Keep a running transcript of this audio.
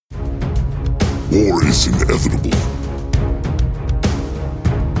War is inevitable.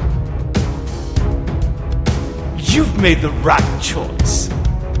 You've made the right choice.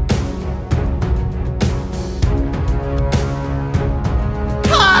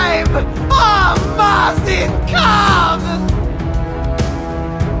 Time of Martin come!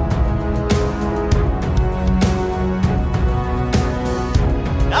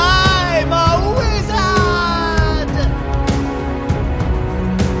 I'm a wizard!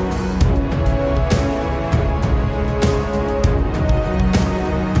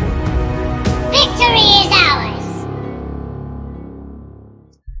 Victory is ours!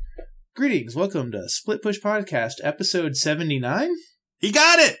 Greetings, welcome to Split Push Podcast, episode 79. He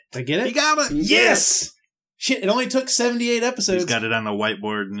got it! Did I get it? He got it! Yes! Shit, it only took 78 episodes. He's got it on the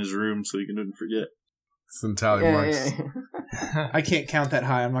whiteboard in his room so he couldn't forget. Some tally marks. I can't count that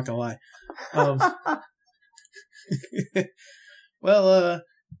high, I'm not gonna lie. Well,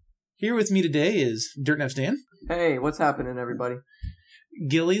 here with me today is Dirt Nef Stan. Hey, what's happening, everybody?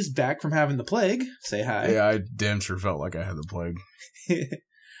 Gilly's back from having the plague. Say hi. Yeah, I damn sure felt like I had the plague.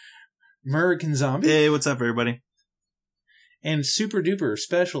 American Zombie. Hey, what's up, everybody? And super duper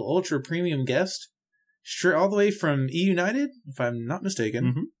special ultra premium guest, straight all the way from E United, if I'm not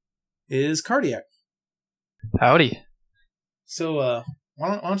mistaken, is Cardiac. Howdy. So,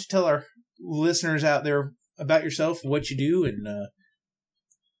 why don't you tell our listeners out there about yourself, what you do, and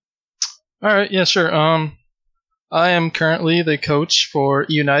All right, yeah, sure. I am currently the coach for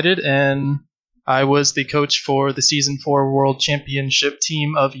United, and I was the coach for the Season 4 World Championship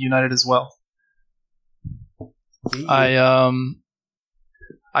team of United as well.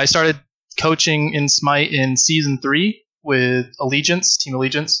 I started coaching in Smite in Season 3 with Allegiance, Team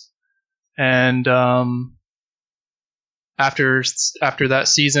Allegiance, and after that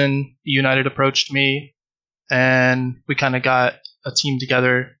season, United approached me, and we kind of got a team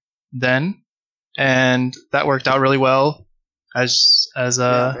together then, and that worked out really well. As I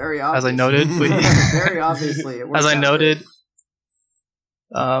noted, very obviously, it worked as I out noted.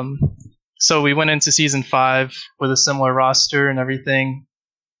 great. So we went into Season 5 with a similar roster and everything,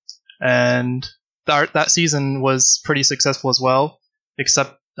 and that season was pretty successful as well,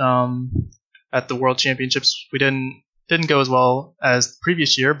 except at the World Championships we didn't go as well as the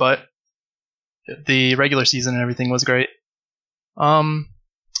previous year, but the regular season and everything was great.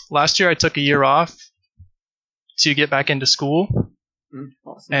 Last year I took a year off to get back into school,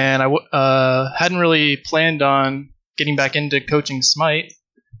 Awesome. and I hadn't really planned on getting back into coaching Smite,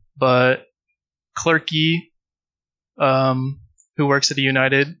 but Clerky, who works at the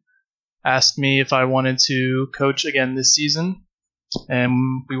United, asked me if I wanted to coach again this season, and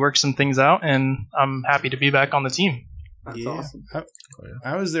we worked some things out, and I'm happy to be back on the team. That's awesome.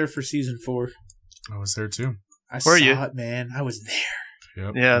 I was there for Season 4. I was there too. I Were saw you? it, man. I was there.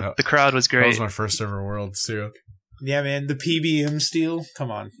 Yep. Yeah, the crowd was That great. was my first ever Worlds too. Yeah, man. The PBM steal.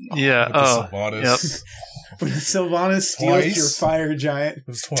 Come on. Yeah. With the Oh. Sylvanas. Yep. When Sylvanas steals Twice? your fire giant It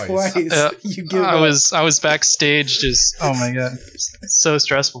was twice. Yeah. you give I up. was backstage, just oh my god, so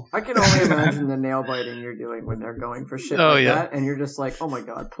stressful. I can only imagine the nail biting you're doing when they're going for shit Oh, like yeah. that, and you're just like, oh my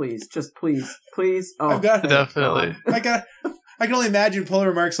god, please, just please. Oh, I've got it. Definitely. I can only imagine Polar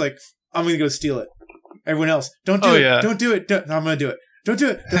Remarks like, I'm going to go steal it. Everyone else, don't do Oh, it. yeah. Don't do it. No, I'm going to do it. Don't do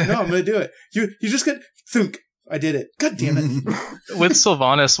it. No, I'm going to do it. You just got thunk. I did it. God damn it. With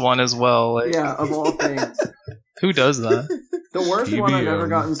Sylvanas one as well. Like, Yeah, of all things. who does that? The worst one I've ever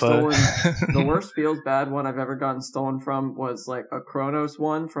gotten But stolen, the worst feels bad one I've ever gotten stolen from was like a Kronos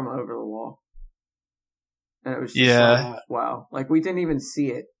one from Over the Wall. And it was just Yeah. like, wow. Like we didn't even see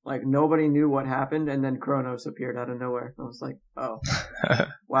it. Like nobody knew what happened, and then Kronos appeared out of nowhere. I was like, oh,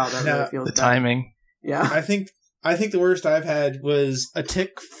 wow, that Now, really feels the bad. timing. Yeah. I think the worst I've had was a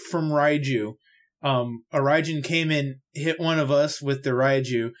tick from Raiju. A Raijin came in, hit one of us with the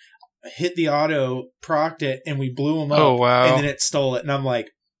Raiju, hit the auto, procced it, and we blew him up. Oh, wow. And then it stole it, and I'm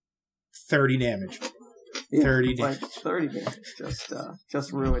like, 30 damage. Yeah, 30 like damage. 30 damage.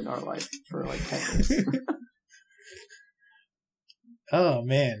 Just ruined our life for like 10 years. Oh,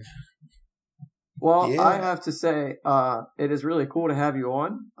 man. Well, Yeah. I have to say, it is really cool to have you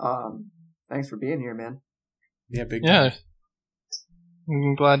on. Thanks for being here, man. Yeah, big Yeah. time.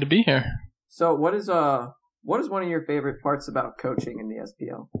 I'm glad to be here. So, what is one of your favorite parts about coaching in the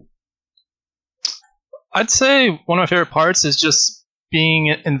SPL? I'd say one of my favorite parts is just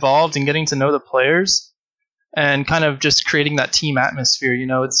being involved and getting to know the players and kind of just creating that team atmosphere. You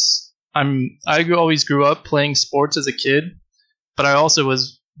know, I always grew up playing sports as a kid, but I also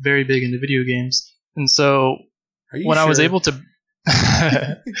was very big into video games. And so when I was able to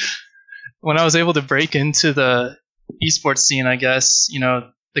when I was able to break into the esports scene, I guess, you know,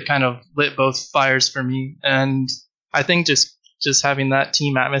 that kind of lit both fires for me. And I think just having that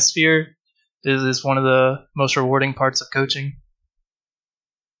team atmosphere is one of the most rewarding parts of coaching.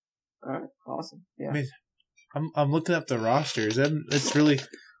 All right, awesome. Yeah. I mean, I'm looking up the rosters, and it's really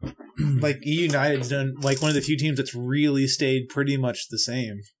like E United's done like one of the few teams that's really stayed pretty much the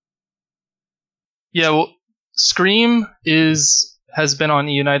same. Yeah, well, Scream has been on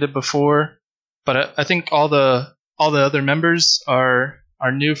E United before, but I think all the other members are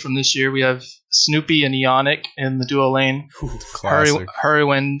new from this year. We have Snoopy and Eonic in the duo lane. Classic.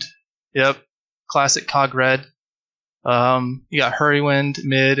 Hurrywind, yep, classic Cog Red. You got Hurrywind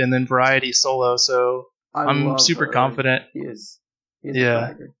mid and then Variety solo. So I'm love super Hurry. confident. He is Yeah.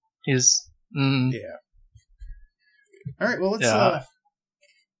 a fragger. He's Yeah. All right. Well, let's. Yeah.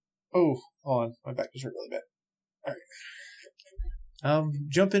 Oh, hold on. My back just hurt really bad. All right.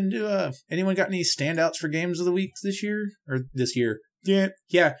 Jump into. Anyone got any standouts for games of the week this year or this year? Yeah.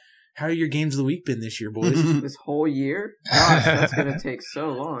 Yeah. How are your games of the week been this year, boys? This whole year? Gosh, that's gonna take so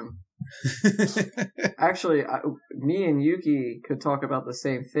long. Actually, me and Yuki could talk about the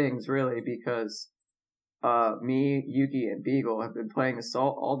same things, really, because me, Yuki, and Beagle have been playing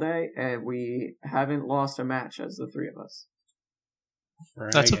Assault all day, and we haven't lost a match as the three of us.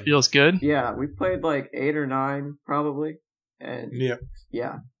 That's what feels good. Yeah, we played like 8 or 9, probably, and Yeah.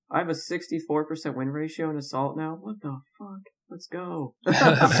 yeah. I have a 64% win ratio in Assault now. What the fuck? Let's go.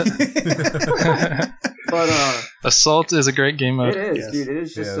 But Assault is a great game mode. it is, Yes. dude. It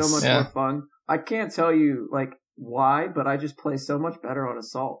is just Yes. so much Yeah. more fun. I can't tell you like why, but I just play so much better on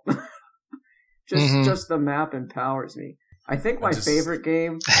Assault. Just the map empowers me. I think my favorite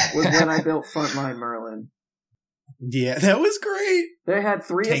game was when I built Frontline Merlin. Yeah, that was great. They had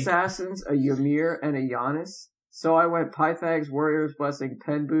 3 Tank. assassins, a Ymir, and a Giannis. So I went Pythags, Warriors, Blessing,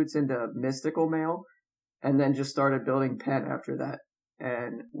 Pen Boots into Mystical Mail, and then just started building Pen after that.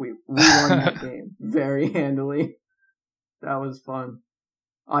 And we won that game very handily. That was fun.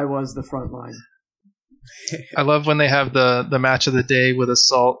 I was the front line. I love when they have the match of the day with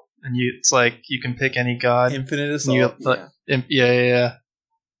Assault, and it's like you can pick any god. Infinite And you Assault. get, yeah.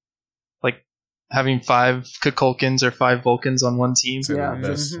 Like having 5 Kukulkans or 5 Vulcans on one team. So Yeah. the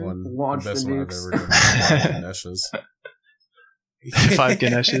best Mhm. one. Launch the best the one I've nukes. ever done. Was Ganesh's. 5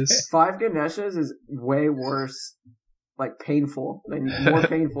 Ganeshas. 5 Ganeshas is way worse, like more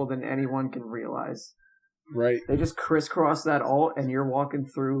painful than anyone can realize. Right. They just crisscross that ult, and you're walking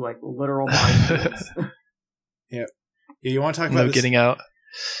through like literal minefields. Yeah, you want to talk about No this? getting out.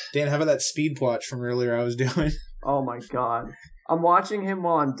 Dan, how about that speed watch from earlier I was doing? Oh my god. I'm watching him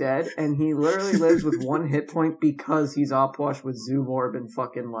while I'm dead, and he literally lives with 1 hit point because he's opwash with Zoom Orb and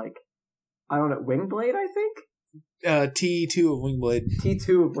fucking like, I don't know, Wingblade, I think? T2 of Wingblade.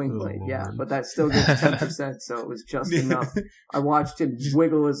 T2 of Wingblade, Oh, yeah, Lord. but that still gets 10%, so it was just enough. I watched him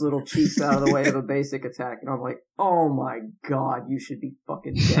wiggle his little cheeks out of the way of a basic attack, and I'm like, oh my god, you should be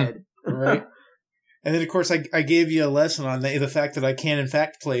fucking dead. Right. And then, of course, I gave you a lesson on the fact that I can, in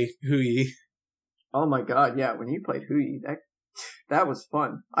fact, play Hui. Oh my god, yeah, when you played Hui, that was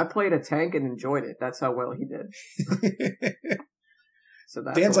fun. I played a tank and enjoyed it. That's how well he did. So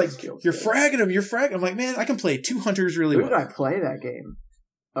that's Dan's all like, his skills you're did. fragging him, you're fragging. I'm like, man, I can play 2 hunters really Who did I well. play that game?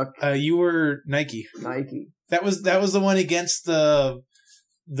 You were Nike. Nike. That was the one against the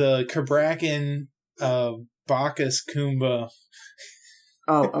Kabrakan, Bacchus, Kumba.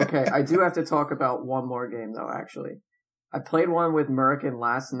 Oh, okay. I do have to talk about one more game, though, actually. I played one with Murican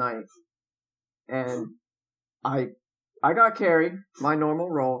last night, and I got carry, my normal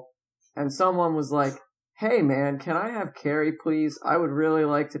role, and someone was like, hey, man, can I have carry, please? I would really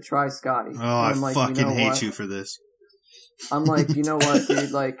like to try Scotty. Oh, I I'm like, fucking you know hate what? you for this. I'm like, you know what, dude?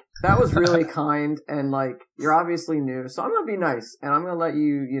 Like, that was really kind, and like, you're obviously new, so I'm gonna be nice, and I'm gonna let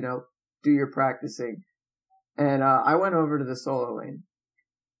you, do your practicing. And I went over to the solo lane,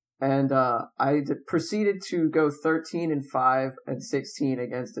 and I proceeded to go 13-5 and 16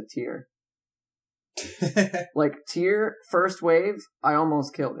 against a tier. Like, tier first wave, I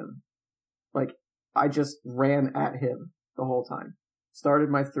almost killed him. Like, I just ran at him the whole time. Started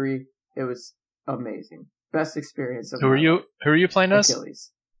my 3. It was amazing. Best experience of Who are you playing as?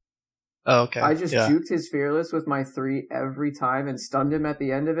 Achilles. Oh, okay. I just yeah. juked his Fearless with my 3 every time and stunned him at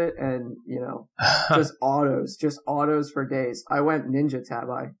the end of it, and, just autos for days. I went Ninja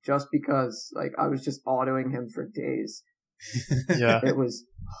Tabi just because, like, I was just autoing him for days. Yeah. It was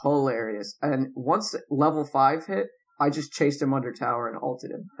hilarious. And once level 5 hit, I just chased him under tower and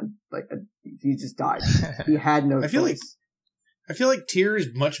ulted him. And, he just died. He had no I feel like choice. I feel like Tyr is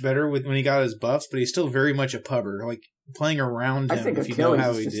much better when he got his buffs, but he's still very much a pubber. Like playing around I him think if you know Achilles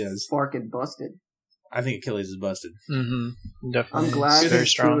how is he just does. fucking busted. I think Achilles is busted. Mm-hmm. Definitely. I'm glad Very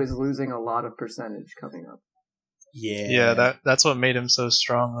his strong. 2 is losing a lot of percentage coming up. Yeah. Yeah, that's what made him so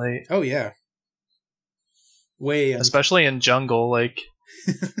strong late. Oh yeah. Way. Especially in jungle, like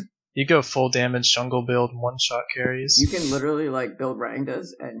you go full damage jungle build, 1-shot carries. You can literally like build Rangdas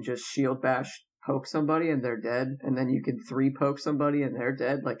and just shield bash poke somebody and they're dead, and then you can 3 poke somebody and they're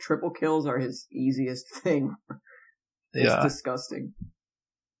dead. Like triple kills are his easiest thing. It's Yeah. disgusting.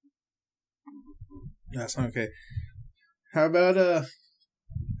 That's okay. How about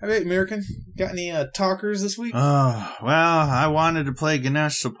American? Got any talkers this week? Oh, well, I wanted to play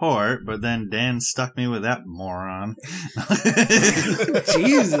Ganesh support, but then Dan stuck me with that moron.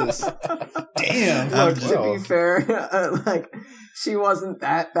 Jesus. Damn. Look, to Well. be fair, like she wasn't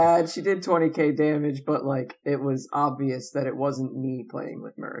that bad. She did 20k damage, but like it was obvious that it wasn't me playing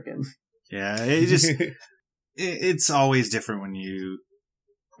with American. Yeah, it just it's always different when you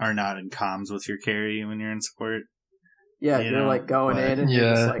are not in comms with your carry when you're in support. Yeah, You you're know, like going but- in and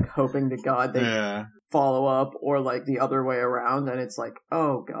you're just Yeah. like hoping to God they Yeah, follow up, or like the other way around, and it's like,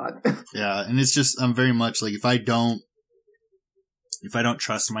 oh God. yeah, and it's just I'm very much like if I don't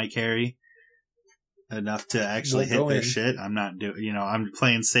trust my carry enough to actually Won't hit go their in. shit, I'm not doing. I'm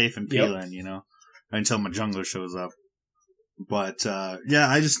playing safe and Yep. peeling, until my jungler shows up. But yeah,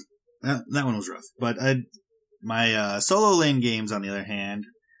 I just that one was rough. But my solo lane games, on the other hand,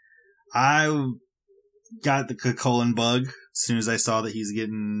 I got the Kakolin bug as soon as I saw that he's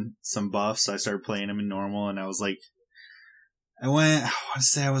getting some buffs. I started playing him in normal, and I was like, I want to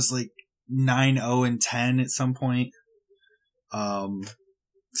say I was like 9-0-10 at some point.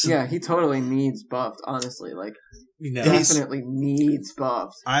 So Yeah, he totally needs buffed, honestly. Like, No. definitely needs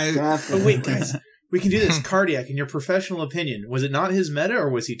buffed. I Definitely. Oh wait, guys. We can do this. Cardiac, in your professional opinion, was it not his meta or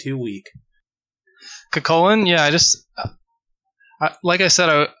was he too weak? Kakolin, yeah, like I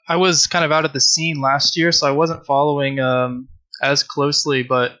said, I was kind of out of the scene last year, so I wasn't following as closely.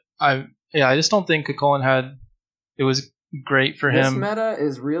 But I just don't think Kakolin it was great for This him. meta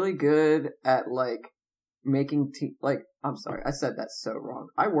is really good at like making I'm sorry, I said that so wrong.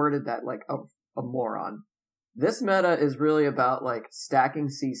 I worded that like a moron. This meta is really about like stacking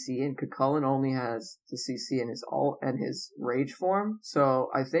CC, and Kakulin only has the CC in his ult and his rage form. So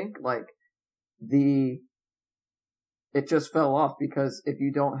I think like it just fell off because if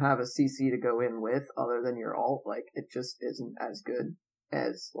you don't have a CC to go in with other than your ult, like it just isn't as good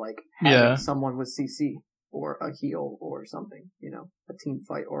as like having someone with CC or a heal or something, a team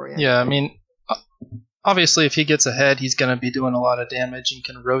fight oriented. Yeah, I mean, obviously if he gets ahead, he's going to be doing a lot of damage and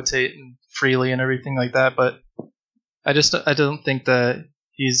can rotate and freely and everything like that, but I don't think that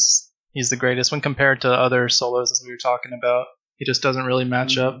he's the greatest when compared to other solos as we were talking about. He just doesn't really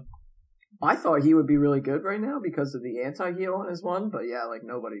match up. I thought he would be really good right now because of the anti-heal on his one, but yeah, like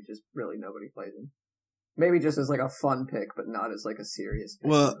nobody plays him. Maybe just as like a fun pick, but not as like a serious pick.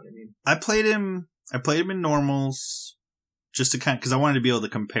 Well, you know what I mean? I played him in normals just to because I wanted to be able to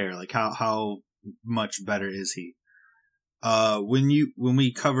compare, like how much better is he. When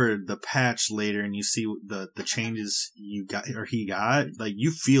we covered the patch later and you see the changes you got or he got, like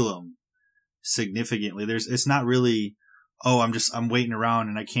you feel them significantly. It's not really, I'm waiting around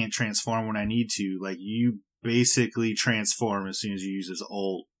and I can't transform when I need to. Like you basically transform as soon as you use his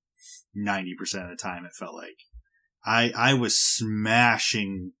ult 90% of the time, it felt like. I was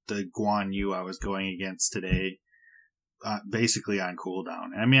smashing the Guan Yu I was going against today, basically on cooldown.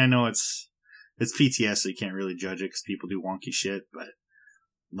 I mean, I know it's PTS, so you can't really judge it because people do wonky shit, but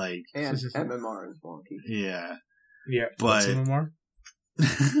like, And MMR is wonky. yeah, Yeah, but some more.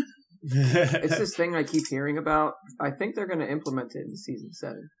 It's this thing I keep hearing about. I think they're going to implement it in season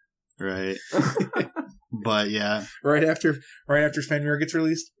 7. right. But yeah, right after Fenrir gets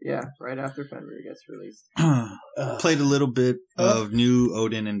released. Yeah, right after Fenrir gets released. played a little bit of new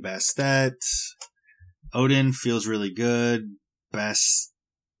Odin and Bastet. Odin feels really good. Best,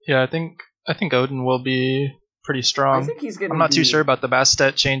 Yeah, I think Odin will be pretty I strong. think he's going to I'm not too sure about the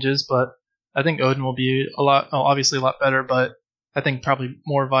Bastet changes, but I think Odin will be obviously a lot better, but I think probably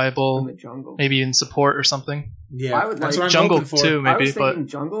more in viable, the jungle. maybe in support or something. Yeah, I would that's like what I'm jungle hoping for. too, I maybe, was but thinking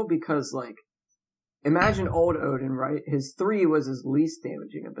jungle because, like, imagine old Odin, right? His 3 was his least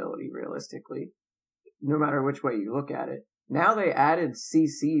damaging ability, realistically, no matter which way you look at it. Now they added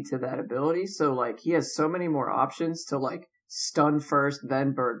CC to that ability, so, like, he has so many more options to, like, stun first,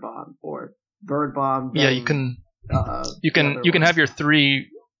 then bird bomb, or bird bomb. Then, yeah, you can the other one. have your 3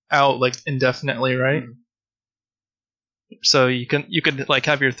 out like indefinitely, right? Mhm. So you could like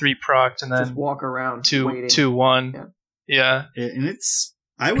have your 3 procced and just then walk around waiting. 2-1. Yeah. and it's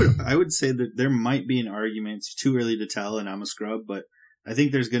I would say that there might be an argument. It's too early to tell, and I'm a scrub, but I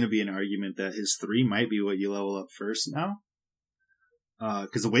think there's going to be an argument that his 3 might be what you level up first now.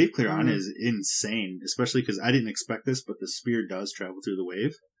 Because the wave clear on is insane, especially because I didn't expect this, but the spear does travel through the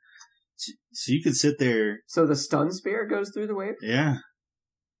wave. So you could sit there. So the stun spear goes through the wave? Yeah.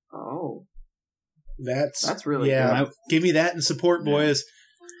 Oh. That's really good. good. Give me that in support, boys.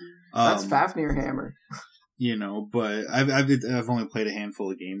 That's Fafnir Hammer. You know, but I've only played a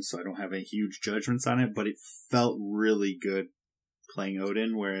handful of games, so I don't have any huge judgments on it, but it felt really good playing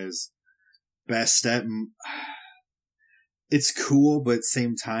Odin, whereas Bastet, it's cool, but at the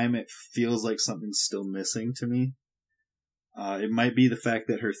same time, it feels like something's still missing to me. It might be the fact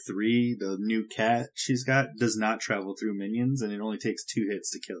that her 3, the new cat she's got, does not travel through minions, and it only takes 2 hits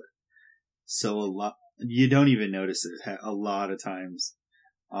to kill it. So you don't even notice it a lot of times.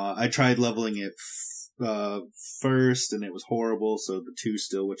 I tried leveling it first, and it was horrible, so the 2's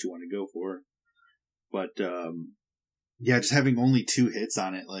still what you want to go for. But, yeah, just having only 2 hits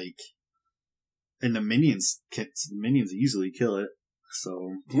on it, and the minions easily kill it.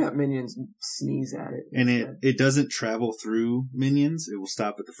 So yeah, minions sneeze at it. And it doesn't travel through minions. It will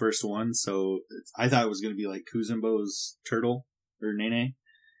stop at the first one. So I thought it was going to be like Kuzumbo's turtle or Nene.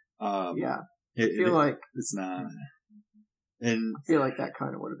 Yeah. I feel like it's not. And I feel like that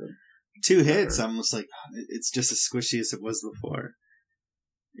kind of would have been 2 hits. I'm just like, it's just as squishy as it was before.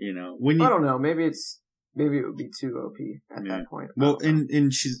 You know, I don't know. Maybe it would be too OP at that point. Well, and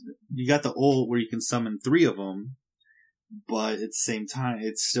you got the ult where you can summon 3 of them. But at the same time,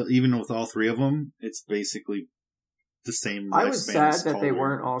 it's still, even with all 3 of them, it's basically the same. I was sad that they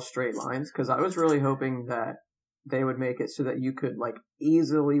weren't all straight lines, because I was really hoping that they would make it so that you could,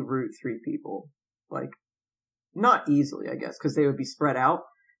 easily root 3 people. Not easily, I guess, because they would be spread out.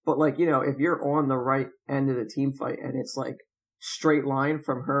 But, if you're on the right end of the team fight and it's, straight line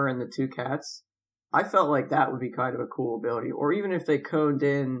from her and the 2 cats, I felt like that would be kind of a cool ability. Or even if they coned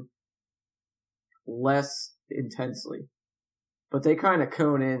in less intensely. But they kind of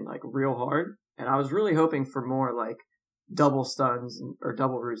cone in real hard, and I was really hoping for more double stuns or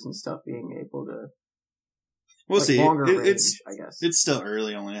double roots and stuff being able to. We'll see. Longer range, I guess it's still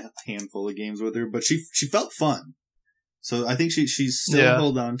early, only a handful of games with her, but she felt fun. So I think she's still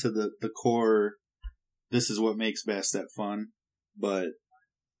held on to the core. This is what makes Bastet fun, but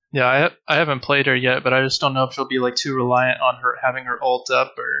yeah, I haven't played her yet, but I just don't know if she'll be too reliant on her having her ult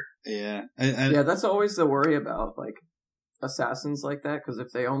up or. Yeah, yeah, that's always the worry about assassins like that, because if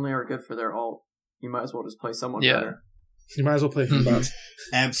they only are good for their ult, you might as well just play someone better. You might as well play Humbot.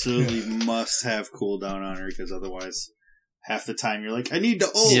 Absolutely must have cooldown on her, because otherwise half the time you're like, I need to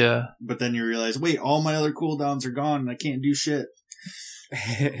ult! Yeah. But then you realize, wait, all my other cooldowns are gone and I can't do shit.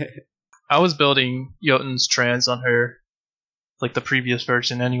 I was building Jotun's trans on her, the previous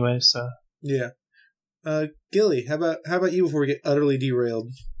version anyway, so. Yeah. Gilly, how about you before we get utterly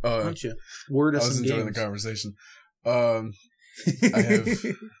derailed? Why don't you word us some games? I was enjoying the conversation. I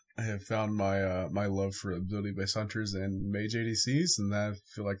have found my love for ability-based hunters and mage ADCs, and I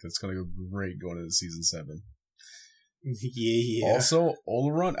feel like that's going to go great going into season 7. Yeah. Also,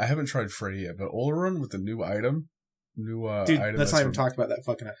 Oleron. I haven't tried Freddy yet, but Oleron with the new item. Dude, item let's not even talk about that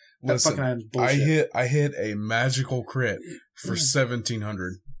fucking. Listen, fucking item's bullshit. I hit a magical crit for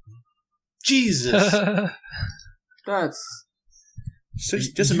 1,700. Jesus. That's. So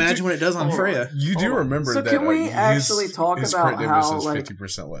just imagine what it does on Freya. You do remember that. So can we actually talk his about crit how is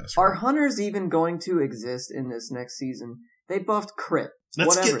 50% less? Are hunters even going to exist in this next season? They buffed crit.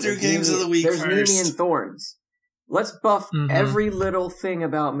 Let's get through games of the week first. first. There's Mimi and Thorns. Let's buff every little thing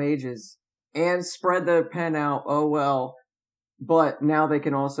about mages and spread the pen out. Oh well, but now they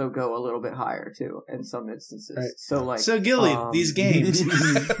can also go a little bit higher too in some instances. Right. So Gilly, these games.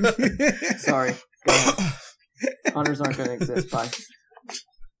 Sorry, go ahead. Hunters aren't going to exist. Bye.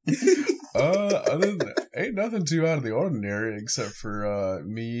 Other than that, ain't nothing too out of the ordinary, except for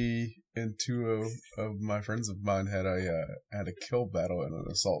me and 2 of my friends of mine had a kill battle in an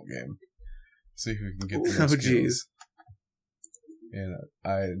assault game. See who can get the most kills. And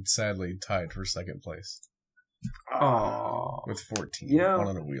I sadly tied for 2nd place. Aww. With 14, one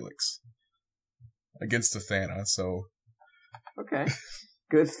on a Wheelix against Athana. So okay,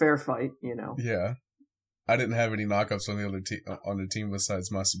 good fair fight. Yeah. I didn't have any knockups on the other on the team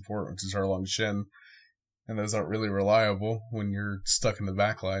besides my support, which is Arlong Shen, and those aren't really reliable when you're stuck in the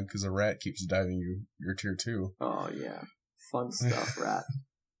back line because a rat keeps diving your tier 2. Oh yeah, fun stuff, rat.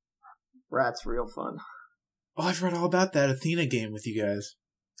 Rat's real fun. Oh, I've read all about that Athena game with you guys.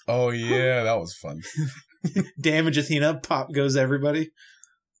 Oh yeah, that was fun. Damage Athena, pop goes everybody.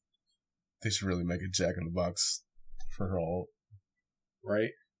 They should really make a Jack in the Box for her ult. Right.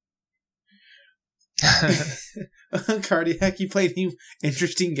 Cardiac, you played any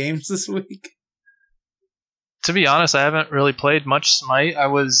interesting games this week? To be honest, I haven't really played much Smite. I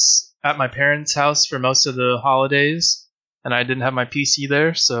was at my parents' house for most of the holidays, and I didn't have my PC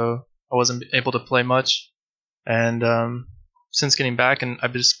there, so I wasn't able to play much. And since getting back, and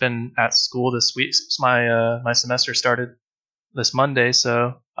I've just been at school this week. My semester started this Monday,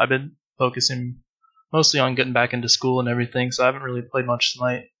 so I've been focusing mostly on getting back into school and everything. So I haven't really played much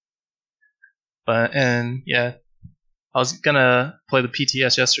Smite. I was gonna play the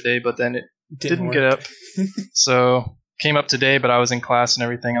PTS yesterday, but then it didn't get up. So came up today, but I was in class and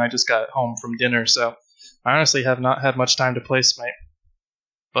everything, and I just got home from dinner. So I honestly have not had much time to play Smite.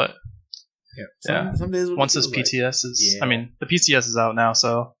 But some days once this PTS is, I mean, the PTS is out now,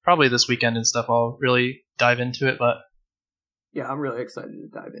 so probably this weekend and stuff I'll really dive into it. But yeah, I'm really excited to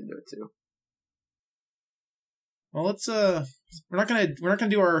dive into it too. Well, let's we're not gonna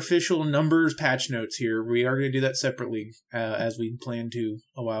do our official numbers patch notes here. We are gonna do that separately, as we planned to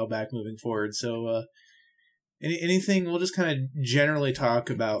a while back moving forward. So, anything, we'll just kind of generally talk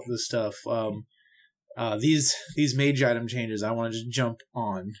about the stuff. These mage item changes, I want to just jump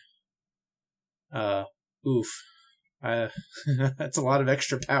on. That's a lot of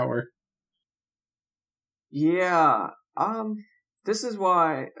extra power. Yeah. This is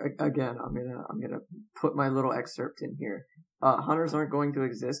why, again, I'm gonna put my little excerpt in here. Hunters aren't going to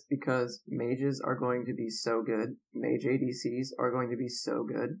exist because mages are going to be so good. Mage ADCs are going to be so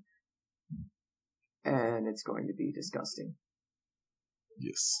good. And it's going to be disgusting.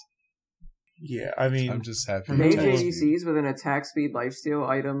 Yes. Yeah, I mean, I'm just happy. Mage ADCs with an attack speed lifesteal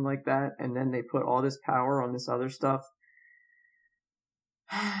item like that, and then they put all this power on this other stuff.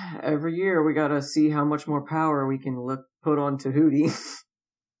 Every year we gotta see how much more power we can put on Tahuti.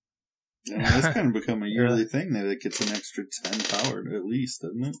 Yeah, that's kind of become a yearly thing that it gets an extra 10 power at least,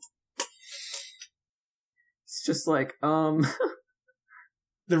 doesn't it? It's just like, the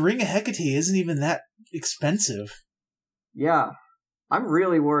Ring of Hecate isn't even that expensive. Yeah. I'm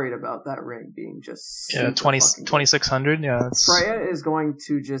really worried about that ring being just 2600. Yeah, Freya is going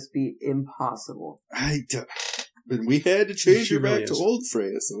to just be impossible. But we had to change She her really back to is. old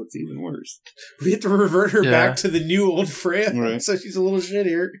Freya, so it's even worse. We have to revert her Yeah. back to the new old Freya, Right. so she's a little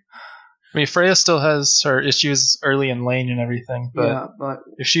shittier. I mean, Freya still has her issues early in lane and everything, but Yeah, but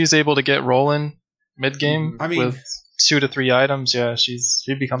if she's able to get rolling mid game I mean- with 2 to 3 items, yeah, she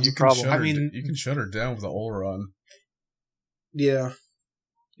becomes a problem. I mean- you can shut her down with an Oleron. Yeah,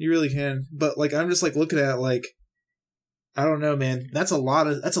 you really can. But like, I'm just like looking at it, like, I don't know, man. That's a lot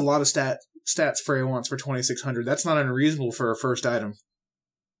of stats Freya wants for 2600. That's not unreasonable for a first item.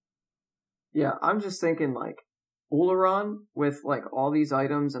 yeah, I'm just thinking like Oleron with like all these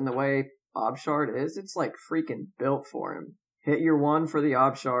items and the way Obshard is, it's like freaking built for him. Hit your 1 for the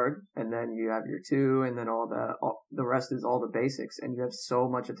Obshard, and then you have your 2, and then all the rest is all the basics, and you have so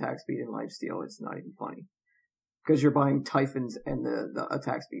much attack speed and lifesteal, it's not even funny. Because you're buying Typhons and the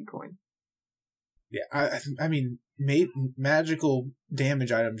attack speed coin. Yeah, I mean, magical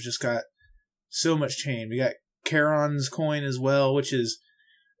damage items just got so much chain. We got Charon's coin as well, which is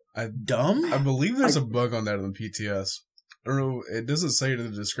dumb. I believe there's a bug on that in the PTS. I don't know. It doesn't say it in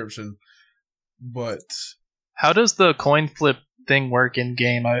the description, but How does the coin flip thing work in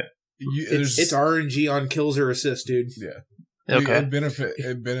game? It's RNG on kills or assists, dude. yeah. Okay.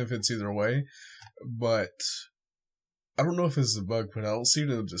 It benefits either way, but I don't know if it's a bug, but I don't see it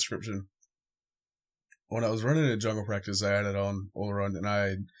in the description. When I was running a jungle practice, I added on Oleron, and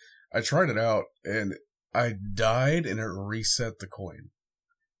I tried it out, and I died, and it reset the coin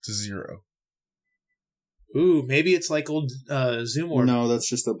to 0. Ooh, maybe it's like old Zoom Orb. No, that's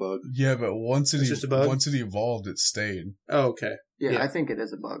just a bug. Yeah, but once It's just a bug? once it evolved, it stayed. Oh, okay. Yeah, Yeah. I think it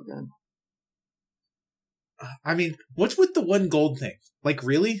is a bug then. I mean, what's with the 1 gold thing? Like,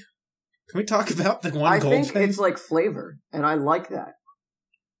 really? Can we talk about the 1 I gold think thing? it's like flavor, and I like that.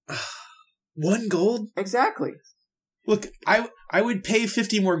 1 gold? Exactly. Look, I would pay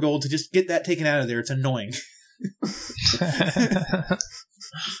 50 more gold to just get that taken out of there. It's annoying.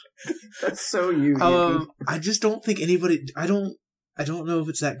 That's so you. Yuki. I just don't think anybody. I don't know if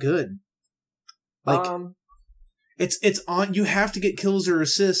it's that good. Like, it's on. You have to get kills or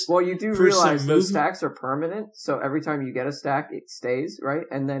assists. Well, you do for realize some those movement. stacks are permanent, so every time you get a stack, it stays, right?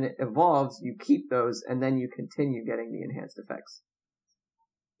 And then it evolves, you keep those, and then you continue getting the enhanced effects.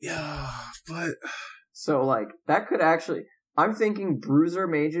 Yeah, but So, like, that could actually... I'm thinking Bruiser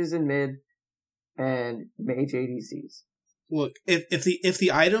mages in mid and mage ADCs. look, if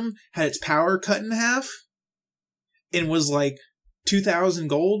the item had its power cut in half and was like 2,000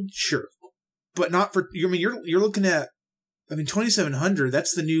 gold, sure, but not for. I mean, you're looking at I mean, 2700.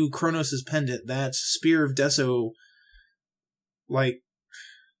 That's the new Kronos' pendant. That's Spear of Deso. Like,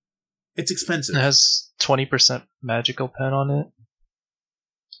 it's expensive. It has 20% magical pen on it,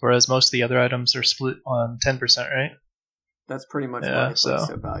 whereas most of the other items are split on 10%, right? That's pretty much Yeah, why it's like, so-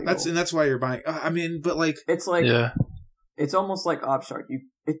 so valuable. That's why you're buying. I mean, but like, It's like Yeah. it's almost like Obshard.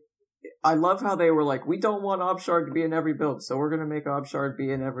 I love how they were like, we don't want Obshard to be in every build, so we're gonna make Obshard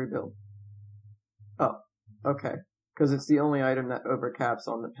be in every build. Oh, okay, because it's the only item that overcaps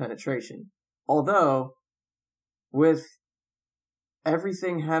on the penetration. Although, with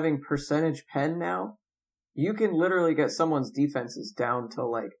everything having percentage pen now, you can literally get someone's defenses down to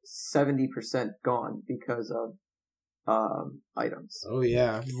like 70% gone because of items. oh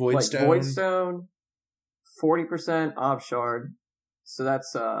yeah, Void Like Stone. Void Stone, 40% Obshard, so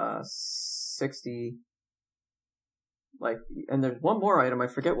that's 60. Like, and there's one more item, I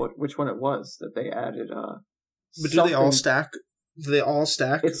forget which one it was that they added. But do they all stack? Do they all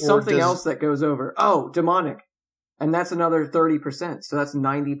stack? It's or something does- else that goes over. Oh, Demonic, and that's another 30%. So that's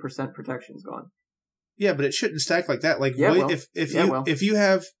 90% protection's gone. Yeah, but it shouldn't stack like that. Like, Yeah, Void, well. if you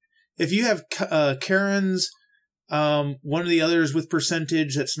have Karen's, one of the others with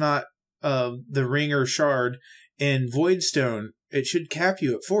percentage that's not the ring or shard, and Void Stone, it should cap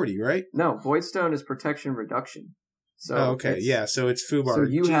you at 40, right? No, Void Stone is protection reduction. So Oh, okay, it's yeah. So it's Fubar. So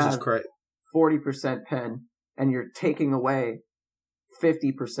you Jesus have- Christ. 40% pen, and you're taking away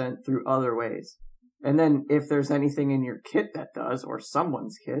 50% through other ways. And then if there's anything in your kit that does, or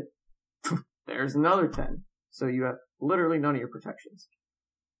someone's kit, there's another 10. So you have literally none of your protections.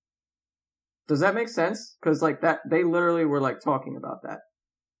 Does that make sense? Because like that, they literally were like talking about that.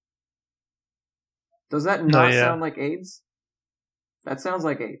 Does that not yeah. sound like AIDS? That sounds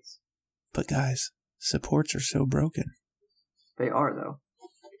like AIDS. But guys, supports are so broken. They are though.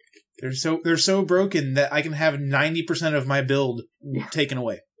 They're so broken that I can have 90% of my build Yeah. taken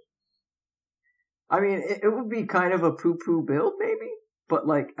away. I mean, it would be kind of a poo-poo build, maybe, but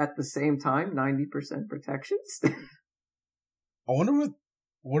like at the same time, 90% protections. I wonder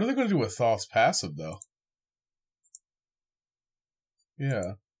what are they going to do with Thoth's passive though?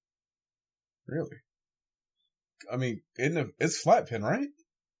 Yeah, really. I mean, it's flat pin, right?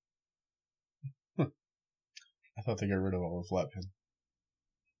 I thought they got rid of all the flat pin.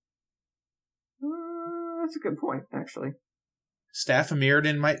 That's a good point, actually. Staff of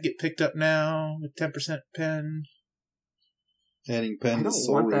Mirrodin might get picked up now with 10% pen. Adding I pen don't to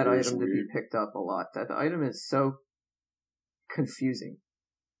Soul want that Reaver is item to be weird. picked up a lot. That item is so confusing.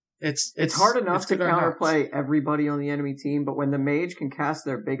 It's It's hard enough to good on Nox. counterplay everybody on the enemy team, but when the mage can cast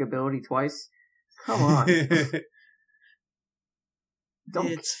their big ability twice, come on. Don't.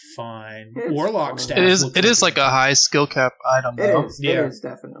 It's fine. It's Warlock fine. staff. It is like a high skill cap item though. It Yeah. is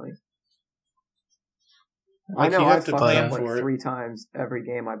definitely. Like, I know you I have to fucked plan up like for it. 3 times every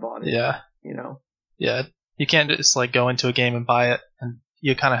game I bought it. Yeah. You know? Yeah. You can't just like go into a game and buy it, and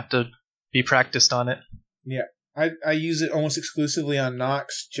you kind of have to be practiced on it. I use it almost exclusively on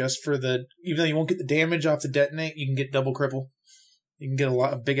Nox just for the, even though you won't get the damage off the detonate, you can get double cripple. You can get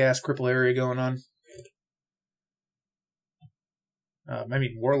a big ass cripple area going on. I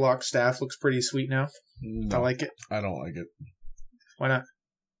mean, Warlock staff looks pretty sweet now. No, I like it. I don't like it. Why not?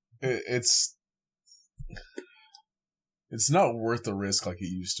 It's not worth the risk like it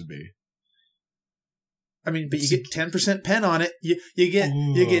used to be. I mean, but you get 10% pen on it. You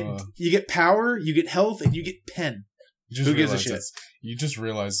get power, you get health, and you get pen. You Who gives a realize shit? You just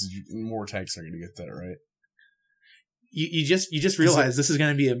realize more tanks are going to get that, right? You just realize this is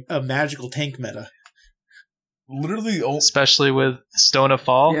going to be a magical tank meta. Literally, Especially with Stone of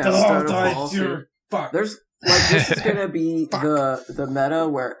Fall. Yeah, Stone of Fall, too. Fuck. There's like this is gonna be the meta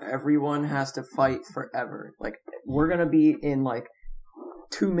where everyone has to fight forever. Like we're gonna be in like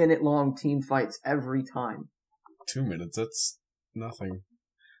 2-minute long team fights every time. 2 minutes. That's nothing.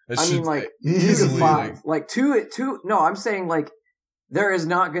 I mean, like 2 to easily, 5, like 2. No, I'm saying like there is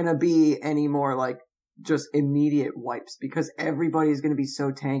not gonna be any more like just immediate wipes because everybody's gonna be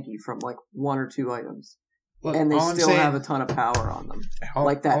so tanky from like 1 or 2 items, Look, and they all I'm still saying- have a ton of power on them.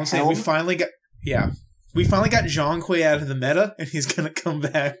 like that all I'm saying, we helm? finally got Zhong Kui out of the meta, and he's gonna come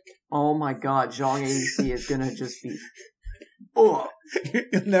back. Oh my god, Zhong ADC is gonna just be. Ugh.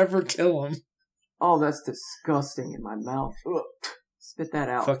 You'll never kill him. Oh, that's disgusting in my mouth. Ugh. Spit that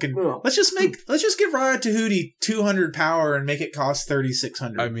out. Fucking. Ugh. Let's just give Riot Tahuti 200 power and make it cost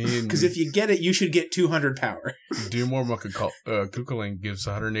 3,600. I mean, because if you get it, you should get 200 power. Dumor Kukulin gives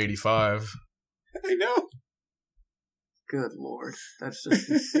 185. I know. Good lord. That's just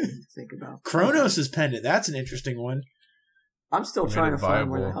insane to think about. Kronos' pendant. That's an interesting one. I'm still Made trying it to find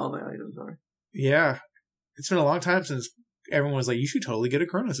where the viable. hell the items are. Yeah, it's been a long time since everyone was like, you should totally get a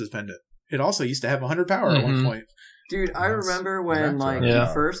Chronos pendant. It also used to have 100 power at one point. Dude, I That's- remember when that's like right. Yeah.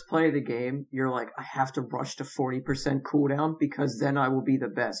 you first play the game, you're like, I have to rush to 40% cooldown because then I will be the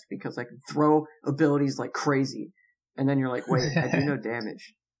best because I can throw abilities like crazy. And then you're like, wait, I do no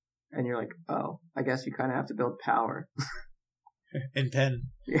damage. And you're like, oh, I guess you kind of have to build power. And pen.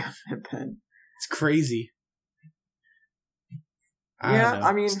 Yeah, and pen. It's crazy. Yeah, don't know.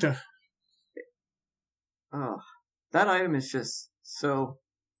 I mean- St- Oh, that item is just so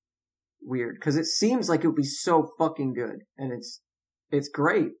weird because it seems like it would be so fucking good, and it's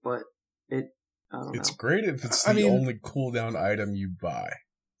great, but I don't It's know. great if it's I the mean- only cooldown item you buy.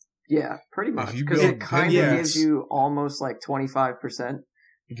 Yeah, pretty much you because build it kind of pen- gives you almost like 25%.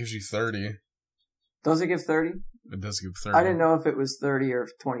 It gives you 30. Does it give 30? It does give 30. I didn't know if it was 30 or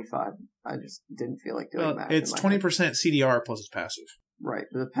 25. I just didn't feel like doing well, math. it's in my 20% head. CDR plus its passive. Right,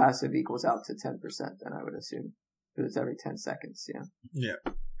 the passive equals out to 10%. Then I would assume because it's every 10 seconds. Yeah.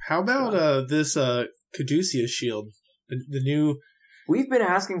 Yeah. How about this Caduceus shield? The new. We've been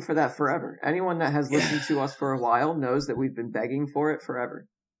asking for that forever. Anyone that has listened to us for a while knows that we've been begging for it forever.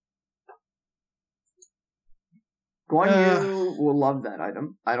 Guan Yu will love that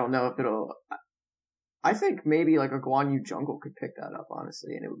item. I don't know if it'll. I think maybe like a Guan Yu jungle could pick that up,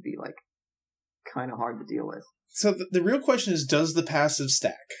 honestly, and it would be like kind of hard to deal with. So the real question is, does the passive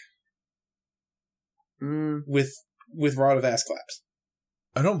stack with Rod of Asclepius?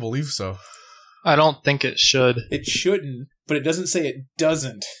 I don't believe so. I don't think it should, It shouldn't, but it doesn't say it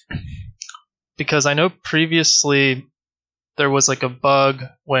doesn't. because I know previously there was like a bug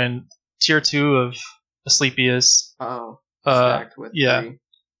when tier 2 of Asclepius. Oh, Uh, stacked with yeah. 3.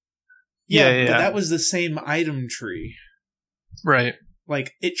 Yeah. But that was the same item tree. Right.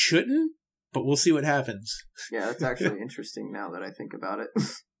 Like, it shouldn't, but we'll see what happens. Yeah, that's actually interesting now that I think about it.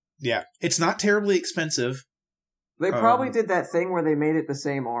 Yeah. It's not terribly expensive. They probably Um, did that thing where they made it the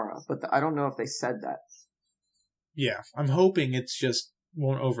same aura, but I don't know if they said that. Yeah. I'm hoping it's just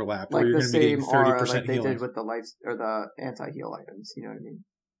won't overlap, Like or you're the going to be getting same aura 30% like they healing. did with the life or the anti-heal items. You know what I mean?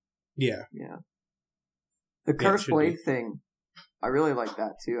 Yeah. Yeah. The Yeah, it Curse should Blade be. thing, I really like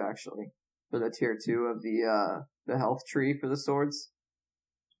that too, actually. For the tier 2 of the health tree for the swords.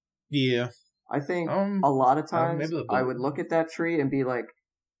 Yeah. I think Um, a lot of times maybe the I blade. would look at that tree and be like,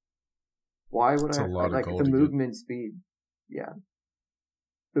 why would It's I a lot of like gold the to get. movement speed? Yeah.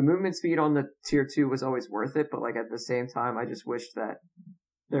 The movement speed on the tier 2 was always worth it, but like at the same time I just wished that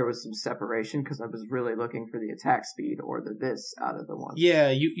there was some separation because I was really looking for the attack speed or the this out of the one. Yeah,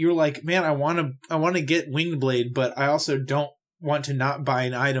 you're like, man, I want to get Winged Blade, but I also don't want to not buy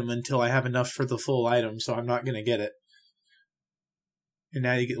an item until I have enough for the full item, so I'm not going to get it. And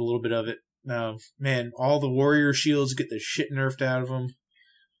now you get a little bit of it. Man, all the warrior shields get the shit nerfed out of them.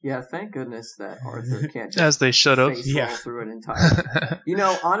 Yeah, thank goodness that Arthur can't just As they should have. face roll Yeah. through an entire. You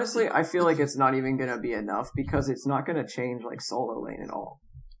know, honestly, I feel like it's not even going to be enough because it's not going to change like solo lane at all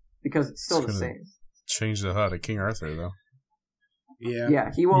because it's still It's the gonna- same. Change the HUD of King Arthur, though. Yeah.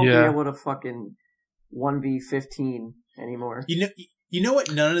 Yeah, he won't Yeah. be able to fucking 1v15 anymore. You know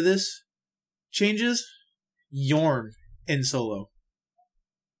what none of this changes? Yorn in solo.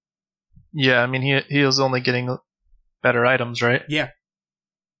 Yeah, I mean, he is only getting better items, right? Yeah.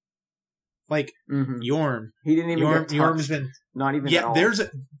 Like, Mm-hmm. Yorn. He didn't even get Yorn's touched. been... Not even at Yeah, all.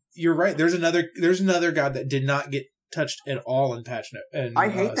 you're right. There's another god that did not get touched at all in patch note. I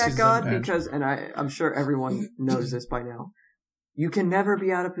hate that Season god 7 patch. because, and I'm sure everyone knows this by now, you can never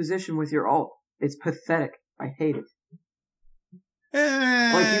be out of position with your ult. It's pathetic. I hate it.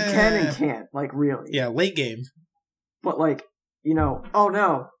 Like, you can and can't. Like, really. Yeah, late game. But, like, you know, oh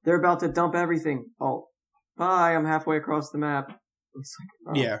no, they're about to dump everything. Oh, bye, I'm halfway across the map. It's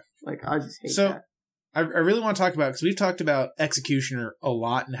like, oh, Yeah. Like, I just hate So, that. I really want to talk about, because we've talked about Executioner a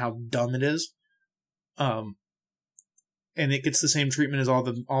lot and how dumb it is. And it gets the same treatment as all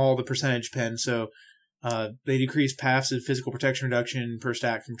the percentage pen. So they decrease passive physical protection reduction per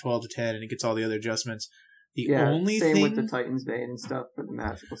stack from 12 to 10, and it gets all the other adjustments. The Yeah, only same thing with the Titan's Bane and stuff for the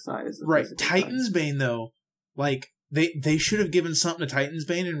magical side. Is the right, physical side. Titan's Bane though, like they should have given something to Titan's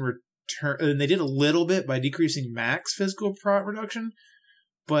Bane in return, and they did a little bit by decreasing max physical prot reduction,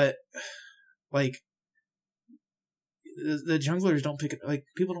 but like the junglers don't pick it. Like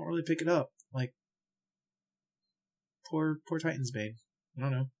people don't really pick it up. Like poor Titan's Bane. I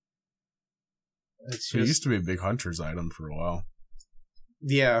don't know. It's It just used to be a big hunter's item for a while.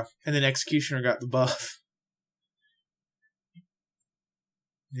 yeah, and then Executioner got the buff.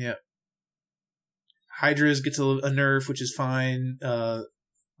 Yeah. Hydra's gets a nerf, which is fine.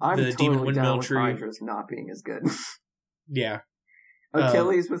 I'm the Demon totally Windmill down with tree. Hydra's not being as good. Yeah.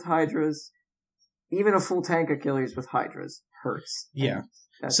 Achilles with Hydras. even a full tank of Achilles with Hydras hurts. Yeah. And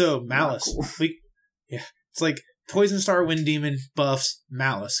that's So not Malice, cool. it's like Poison Star, Wind Demon buffs.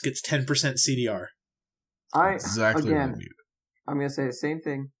 Malice gets 10% CDR. Exactly what I again, needed. I'm gonna say the same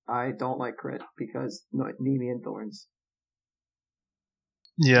thing. I don't like crit because Nemean Thorns.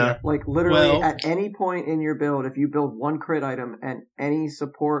 Yeah. Like literally Well- at any point in your build, if you build one crit item and any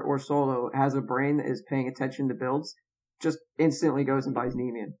support or solo has a brain that is paying attention to builds, just instantly goes and buys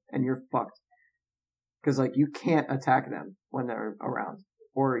Nemean, and you're fucked. Because like you can't attack them when they're around,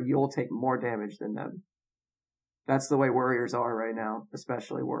 or you'll take more damage than them. That's the way warriors are right now,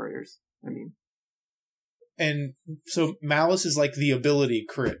 especially warriors. I mean, And so Malice is like the ability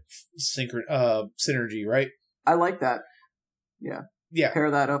crit synergy, right? I like that. Yeah.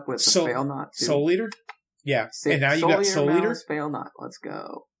 Pair that up with the So- Fail Not too. Soul Eater? Yeah. And now you got Soul Eater? Malice, Fail Not. Let's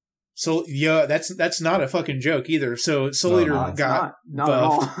go. So yeah, that's not a fucking joke either. So Soul No, Eater no, It's got not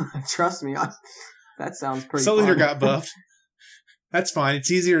buffed. at all. Trust me, that sounds pretty. Soul Eater fun. got buffed. That's fine. It's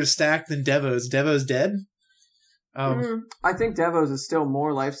easier to stack than Devos. Devos dead. I think Devos is still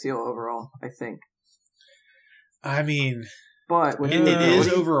more lifesteal overall. I think, I mean, but with it the is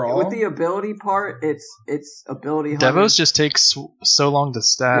ability- overall. with the ability part, it's ability. Devos just takes so long to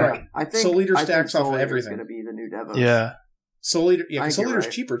stack. Yeah, I think Soul Eater I think stacks off Soul of Eater everything. Is going to be the new Devos. Yeah. Soul Eater. I Yeah, think Soul you're Eater's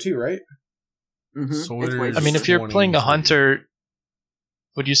right. cheaper too, right? Mm-hmm. Soul Eater is I mean, if you're 20 playing a for- hunter,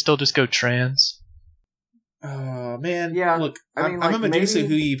 would you still just go trans? Oh man. Yeah, Look, I mean, I'm a like, Medusa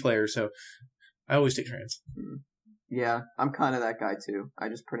maybe- Hui player, so I always take trans. Yeah, I'm kind of that guy too. I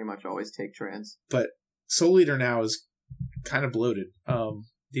just pretty much always take trans. But Soul Eater now is kind of bloated. The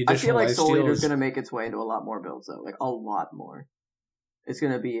I additional feel like Soul lifesteal Eater's is- going to make its way into a lot more builds though, like a lot more. It's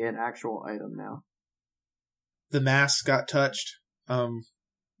going to be an actual item now. the mask got touched.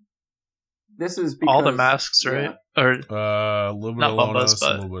 This is because All the masks, right? yeah. Or A little bit Not of Bombas, Lonos,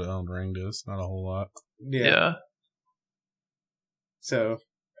 but- a little bit of Elden Ring does. Not a whole lot. yeah. So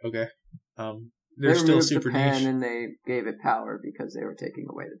okay. They They're still removed super the pen niche. and they gave it power because they were taking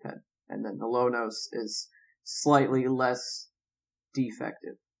away the pen. And then the Lonos is slightly less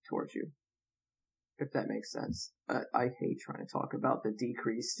defective towards you. If that makes sense. I hate trying to talk about the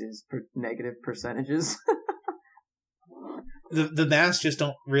decreased is negative percentages. The masks just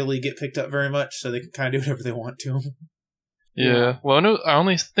don't really get picked up very much, so they can kind of do whatever they want to them. Yeah. Lono, I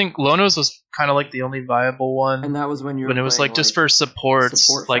only think Lonos was kind of like the only viable one. And that was when you were When it was playing, like just for supports,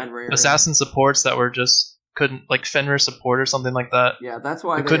 support like Fenrir. assassin supports that were just couldn't, like Fenrir support or something like that. Yeah, that's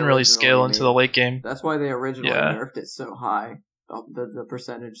why It they couldn't really originally scale into made the it. late game. That's why they originally Yeah. nerfed it so high, the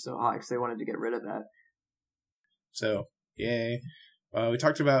percentage so high, because they wanted to get rid of that. So yay. We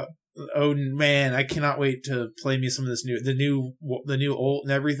talked about. Oh man, I cannot wait to play me some of this the new ult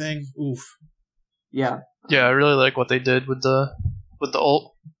and everything. Oof. Yeah, Yeah, I really like what they did with the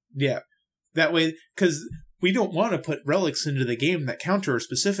ult. Yeah, that way, because we don't want to put relics into the game that counter a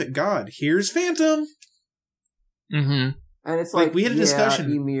specific god. Here's Phantom. Mm-hmm. and it's Like, like we had a discussion-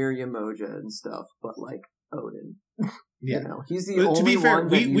 Ymir, Yamoja, and stuff, but like Odin. Yeah, You know, he's the But to only be fair, one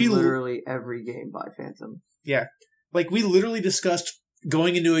that we you literally every game by Phantom. yeah. Like we literally discussed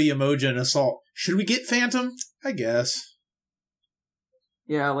going into a Yamoja and assault. Should we get Phantom? I guess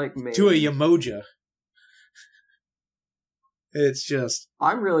Yeah, like maybe. to a Yamoja. It's just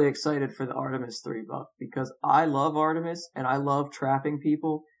I'm really excited for the Artemis 3 buff because I love Artemis and I love trapping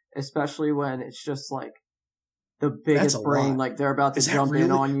people, especially when it's just like the That's biggest a brain, lot. like they're about to Is that jump in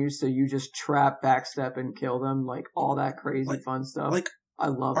really- on you, so you just trap, backstep, and kill them, like all that crazy Like- fun stuff. like I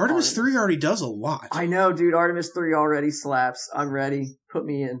love Artemis 3 already does a lot. I know, dude. Artemis 3 already slaps. I'm ready. Put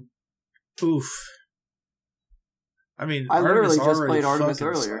me in. Oof. I mean, I literally Artemis just already played Artemis fucking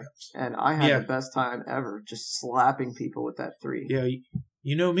earlier. slaps. And I had Yeah. the best time ever just slapping people with that 3. Yeah,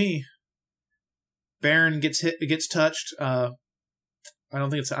 you know me. Baron gets touched. I don't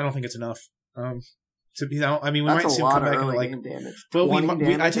think it's enough. To be, I mean, we That's might a see him lot come of back and early like. game damage. Well, 20 I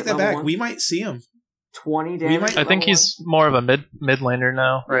damage take at that level back. 1? We might see him. 20 damage. might- I think he's more of a mid laner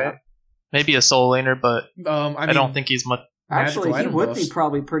now, right? Yeah. Maybe a soul laner, but I mean, I don't think he's much. Actually, magical he item would buffs. be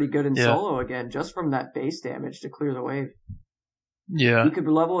probably pretty good in Yeah. solo again, just from that base damage to clear the wave. Yeah, You could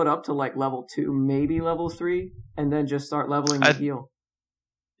level it up to like level 2, maybe level 3, and then just start leveling the heal.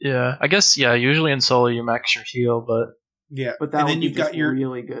 yeah. I guess usually in solo you max your heal, but Yeah, But that and would then be you've got just your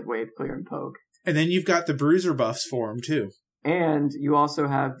really good wave clear and poke. and then you've got the bruiser buffs for him too. And you also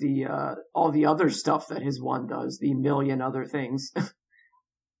have the all the other stuff that his one does, the million other things.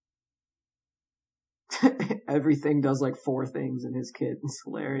 Everything does like 4 things in his kit. It's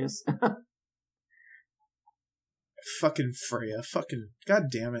hilarious. Fucking Freya, fucking god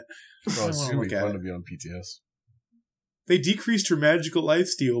damn it! Bro, it's I gonna wanna be look at fun it. to be on PTS. They decreased her magical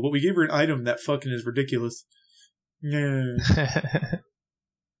lifesteal, but we gave her an item that fucking is ridiculous. Yeah.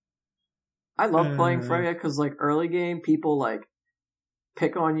 I love playing Freya because, like, early game, people, like,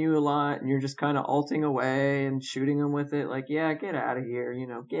 pick on you a lot, and you're just kind of ulting away and shooting them with it. Like, yeah, get out of here, you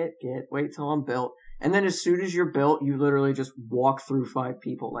know, wait till I'm built. And then as soon as you're built, you literally just walk through 5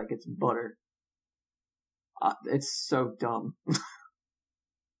 people like it's butter. It's so dumb.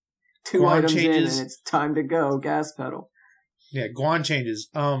 2 Guan items changes. in, and it's time to go, gas pedal. Yeah, Guan changes.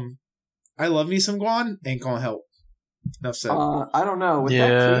 I love me some Guan. Ain't gonna help. Enough said. I don't know. With Yeah.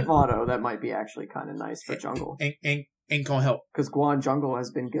 that cleave auto, that might be actually kind of nice for jungle. Ain't gonna help. Because Guan jungle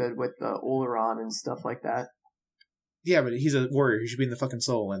has been good with Oleron and stuff like that. Yeah, but he's a warrior. He should be in the fucking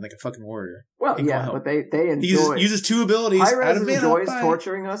soul and like a fucking warrior. Well, Ain't gonna yeah, help. but they He enjoy. uses 2 abilities. High out Res of mana. enjoys Bye.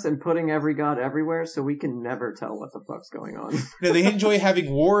 torturing us and putting every god everywhere, so we can never tell what the fuck's going on. No, they enjoy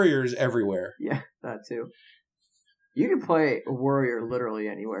having warriors everywhere. Yeah, that too. You can play a warrior literally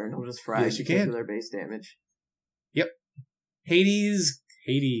anywhere, and he'll just frag Yes, you because can. of their base damage. Hades.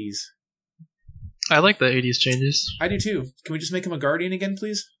 I like the 80s changes. I do too. Can we just make him a guardian again,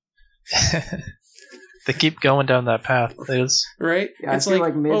 please? They keep going down that path. Right? Yeah, It's I feel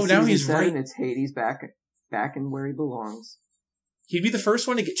like mid oh, now season he's 7, right. it's Hades back in where he belongs. He'd be the first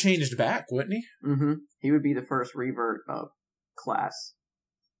one to get changed back, wouldn't he? Mm-hmm. He would be the first revert of class.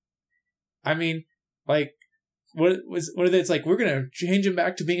 I mean, like, what are they? It's like, we're going to change him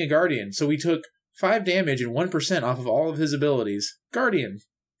back to being a guardian. So we took 5 damage and 1% off of all of his abilities. Guardian.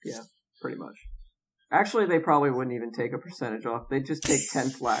 Yeah, pretty much. Actually, they probably wouldn't even take a percentage off. They'd just take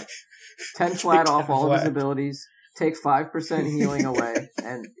 10 flat. 10 flat off 10 all of his flat. abilities, take 5% healing away,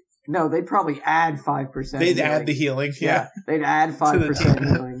 and no, they'd probably add 5%. They'd healing. add the healing. Yeah, they'd add the 5% team.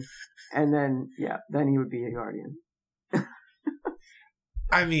 healing, and then he would be a guardian.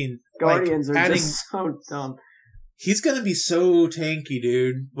 I mean, Guardians like, are adding, just so dumb. he's going to be so tanky,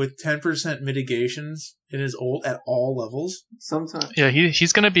 dude, with 10% mitigations in his ult at all levels. Sometimes, Yeah,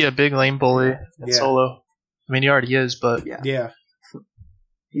 he's going to be a big lane bully in Yeah. solo. I mean, he already is, but yeah, Yeah.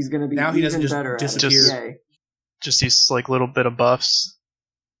 he's gonna be Now he even doesn't just better at it. disappear. Yay. just these like little bit of buffs.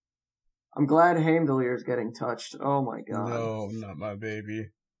 I'm glad Heimdallr's getting touched. Oh my god. No, not my baby.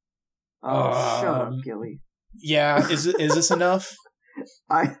 Oh, shut up, Gilly. Yeah. Is this enough?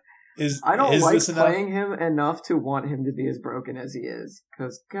 I Is don't is like this enough? playing him enough to want him to be as broken as he is.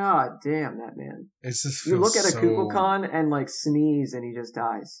 Because, god damn, that man. It's just You look feels at a so... Kukulkan and, like, sneeze and he just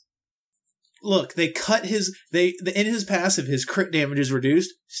dies. Look, they cut his in his passive, his crit damage is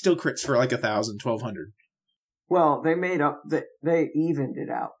reduced. Still crits for like 1,000, 1,200. Well, they made up, they evened it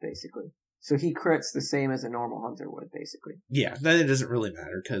out, basically. So he crits the same as a normal hunter would, basically. Yeah, then it doesn't really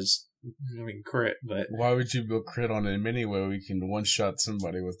matter because I mean crit, but Why would you build crit on him anyway? We can one-shot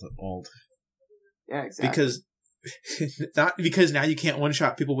somebody with an ult. Yeah, exactly. because not because now you can't one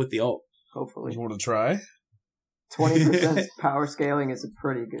shot people with the ult. Hopefully. You want to try? 20% power scaling is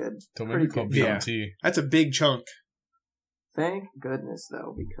pretty good. Don't Pretty make me call good. Yeah. BMT. That's a big chunk. Thank goodness,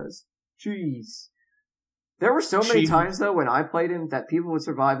 though, because, jeez. There were so many She- times, though, when I played him that people would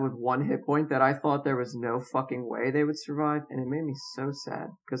survive with 1 hit point that I thought there was no fucking way they would survive, and it made me so sad,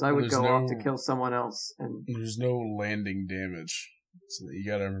 because I would There's go off to no- kill someone else, and There's no landing damage. So you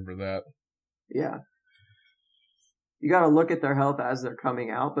gotta remember that. yeah. You gotta look at their health as they're coming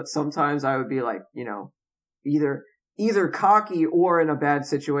out, but sometimes I would be like, you know, either cocky or in a bad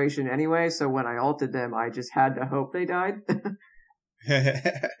situation anyway, so when I ulted them, I just had to hope they died.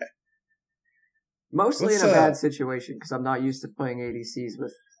 Mostly What's, in a bad situation, because I'm not used to playing ADCs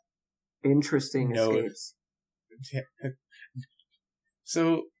with interesting No. escapes.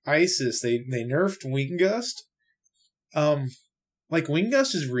 So ISIS, they nerfed Wing Gust. Like Wing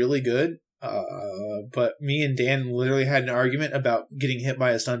Gust is really good. But me and Dan literally had an argument about getting hit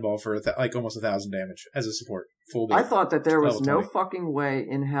by a stun ball for like almost 1,000 damage as a support. Full I damage. thought that there was Level no 20. fucking way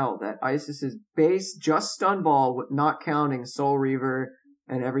in hell that ISIS's base, just stun ball, not counting Soul Reaver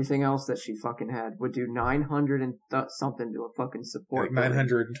and everything else that she fucking had, would do 900 and something to a fucking support. Like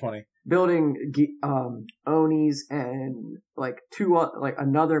 920. Building Onis and like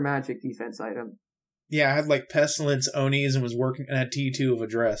another magic defense item. Yeah, I had like Pestilence, Onis, and was working and had T2 of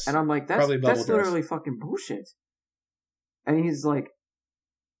Address. And I'm like, Probably that's bubble dress. literally fucking bullshit. And he's like,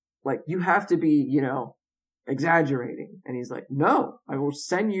 you have to be, you know, exaggerating. And he's like, no, I will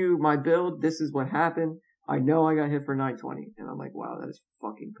send you my build. This is what happened. I know I got hit for 920. And I'm like, wow, that is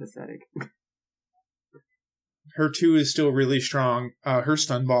fucking pathetic. Her 2 is still really strong. Her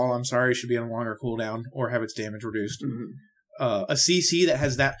stun ball, I'm sorry, should be on a longer cooldown or have its damage reduced. Mhm. A CC that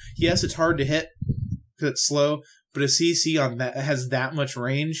has that, yes, it's hard to hit because it's slow, but a CC on that has that much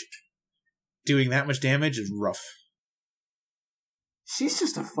range, doing that much damage is rough. she's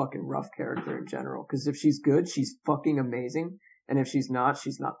just a fucking rough character in general. Because if she's good, she's fucking amazing, and if she's not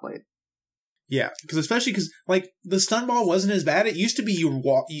played. Yeah, because like the stun ball wasn't as bad. It used to be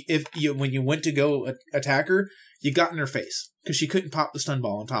when you went to go attack her, you got in her face because she couldn't pop the stun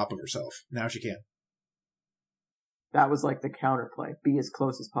ball on top of herself. Now she can. That was like the counterplay. Be as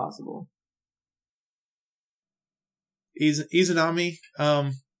close as possible. Izanami,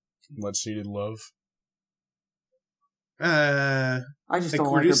 Much needed love. I just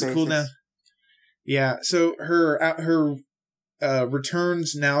don't like her basics. cooldown. Yeah, so her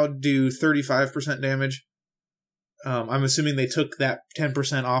returns now do 35% damage. I'm assuming they took that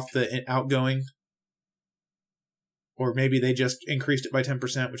 10% off the outgoing. Or maybe they just increased it by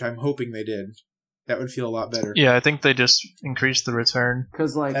 10%, which I'm hoping they did. That would feel a lot better. Yeah, I think they just increased the return.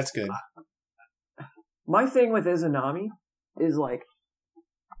 Because, like, that's good. My thing with Izanami is, like,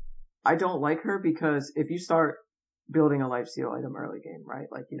 I don't like her because if you start building a lifesteal item early game, right?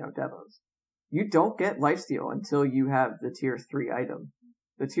 Like, Devos. You don't get lifesteal until you have the tier 3 item.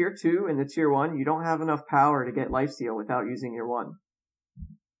 The tier 2 and the tier 1, you don't have enough power to get lifesteal without using your 1.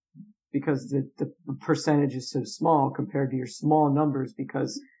 Because the percentage is so small compared to your small numbers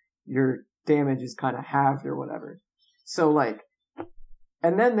because your damage is kind of halved or whatever. So, like,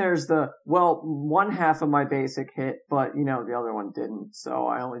 and then there's one half of my basic hit, but, the other one didn't. So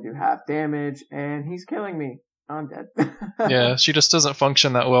I only do half damage, and he's killing me. I'm dead. Yeah, she just doesn't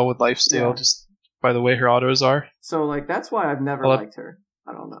function that well with lifesteal, just by the way her autos are. So, like, that's why I've never liked her.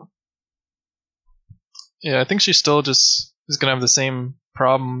 I don't know. Yeah, I think she still just is going to have the same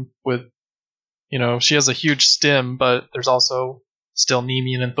problem with, she has a huge stim, but there's also still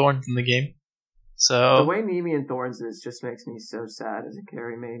Nemean and Thorns in the game. So the way Nemean Thorns is just makes me so sad as a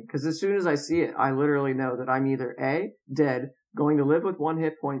carry main. Because as soon as I see it, I literally know that I'm either A, dead, going to live with 1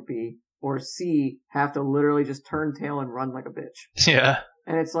 hit point, B, or C, have to literally just turn tail and run like a bitch. Yeah.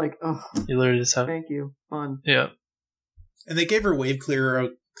 And it's like, oh, you literally just have. Thank you, fun. Yeah. And they gave her wave clear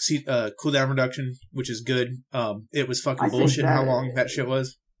cooldown reduction, which is good. It was fucking bullshit how long that shit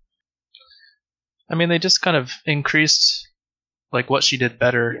was. I mean, they just kind of increased like what she did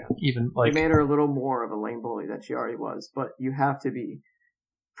better, even like they made her a little more of a lane bully than she already was, but you have to be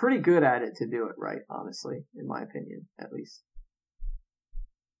pretty good at it to do it right, honestly, in my opinion, at least.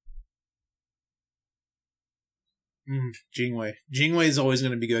 Jingwei. Jingwei is always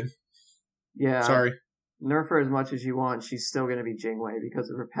going to be good. Yeah. Sorry. Nerf her as much as you want, she's still going to be Jingwei because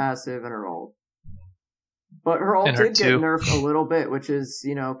of her passive and her ult. But her ult did get nerfed a little bit, which is,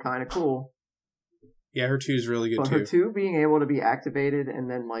 kind of cool. Yeah, her 2 is really good, but too. Her 2 being able to be activated and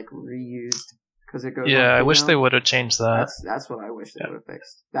then, like, reused because it goes. Yeah, I wish they would have changed that. That's what I wish they would have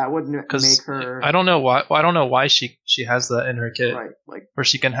fixed. That would make her. I don't know why. I don't know why she has that in her kit. Right, like where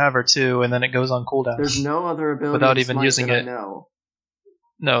she can have her 2 and then it goes on cooldown. There's no other ability without even using it. No.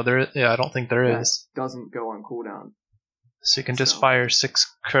 No, I don't think there is. Doesn't go on cooldown. So you can just fire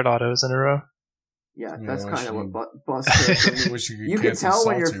 6 crit autos in a row. Yeah, that's kind of what busts it. You can tell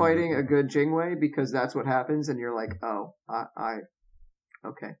when you're fighting a good Jingwei because that's what happens, and you're like, oh,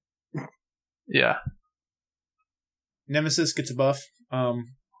 okay. Yeah. Nemesis gets a buff.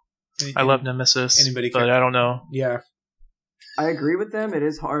 I love Nemesis, but I don't know. Yeah. I agree with them. It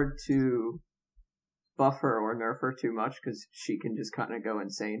is hard to buff her or nerf her too much because she can just kind of go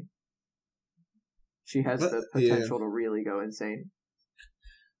insane. She has the potential to really go insane.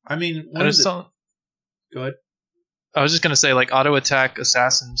 I mean, Go ahead. I was just gonna say, like, auto attack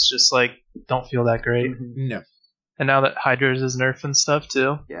assassins just like don't feel that great. Mm-hmm. No. And now that Hydra's is nerfed and stuff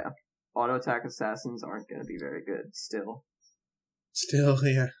too. Yeah, auto attack assassins aren't gonna be very good. Still,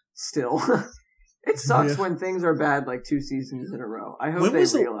 yeah. Still, it sucks when things are bad like 2 seasons in a row. I hope they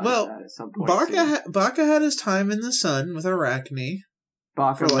realize that at some point. Baka had his time in the sun with Arachne.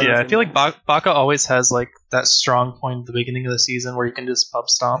 I feel like Baka always has like that strong point at the beginning of the season where you can just pub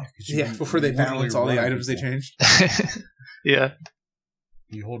stomp. Yeah, before they balance all the items they changed. Yeah.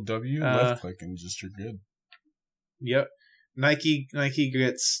 You hold W, left click, and just you're good. Yep. Nike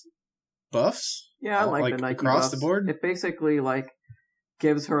gets buffs. Yeah, I like the Nike across buffs. The board. It basically like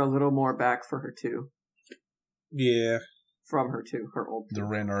gives her a little more back for her 2. Yeah. From her 2, her ult. The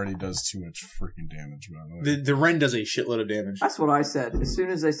Ren already does too much freaking damage, by the way. The Ren does a shitload of damage. That's what I said. As soon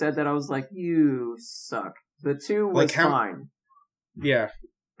as they said that, I was like, you suck. The 2 was fine. Yeah.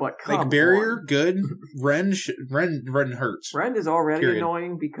 But barrier, good. Ren hurts. Ren is already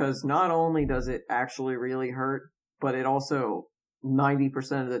annoying because not only does it actually really hurt, but it also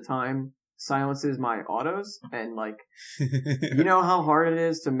 90% of the time silences my autos. And like, you know how hard it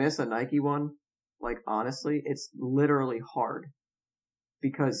is to miss a Nike one? Like, honestly, it's literally hard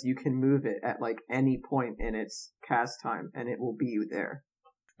because you can move it at like any point in its cast time and it will be there.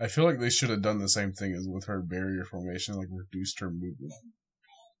 I feel like they should have done the same thing as with her barrier formation, like reduced her movement.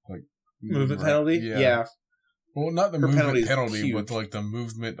 Like Movement penalty? Yeah. Well, not the Her movement penalty is penalty, huge. but like the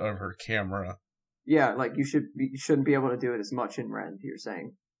movement of her camera. Yeah, like you shouldn't be able to do it as much in Rend, you're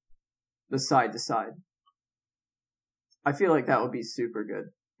saying. The side to side. I feel like that would be super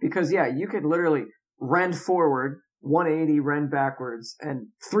good. Because yeah, you could literally Rend forward, 180 Rend backwards, and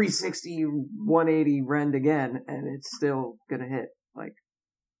 360 180 Rend again, and it's still gonna hit. Like,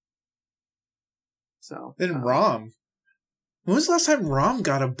 so. Then Rom. When was the last time Rom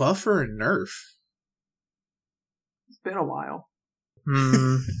got a buffer and nerf? It's been a while.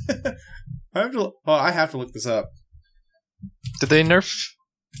 I have to look this up. Did they nerf?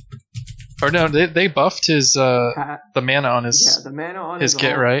 Or no, they buffed his the mana on his the mana on his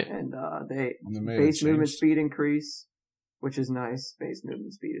kit, right? And they The mana base movement changed. speed increase, which is nice. Base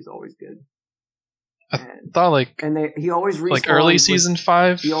movement speed is always good. And, thought like he always respawns like early with- season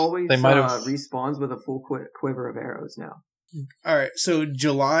 5. He always they might have respawns with a full quiver of arrows now. All right, so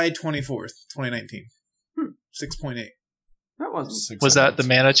July 24th, 2019. 6.8. That wasn't. 6 was that the seconds.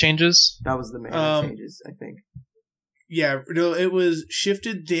 mana changes? That was the mana changes, I think. Yeah, no, it was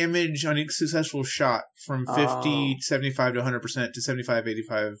shifted damage on each successful shot from 50, 75 to 100% to 75,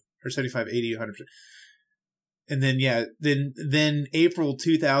 85, or 75, 80, 100%. And then, then April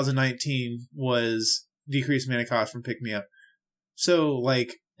 2019 was decreased mana cost from Pick Me Up. So,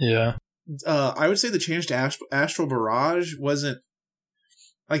 like, Yeah. I would say the change to Astral Barrage wasn't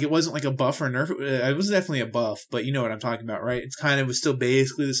like a buff or a nerf. It was definitely a buff, but you know what I'm talking about, right? It's kind of was still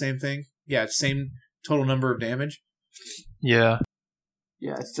basically the same thing. Yeah, it's same total number of damage. Yeah.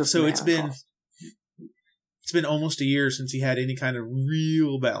 Yeah, it's just So mana it's been cost. it's been almost a year since he had any kind of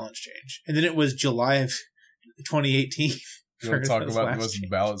real balance change, and then it was July of 2018. You want to talk his about the last most change.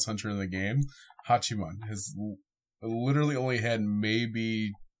 balance hunter in the game? Hachiman has literally only had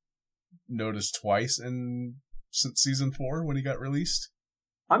maybe noticed twice since season 4 when he got released.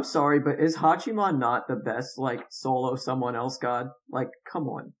 I'm sorry, but is Hachiman not the best, like, solo someone else god? Like, come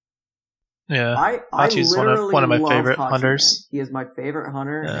on. Yeah. I Hachi's literally one of my love favorite Hachiman. hunters. He is my favorite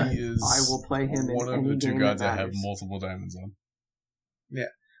hunter, Yeah. and He is I will play him in one of any the two game gods that that have matters. multiple diamonds on.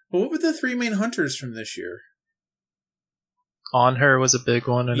 Well, what were the 3 main hunters from this year? On her was a big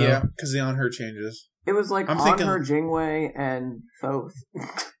one. I know. Yeah, because the on her changes. It was like I'm on thinking- her Jingwei and Thoth.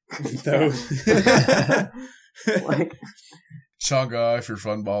 Like, Chaga, if you're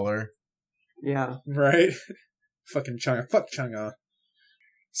fun baller. yeah. Right? Fucking Chang'e. Fuck Chang'e.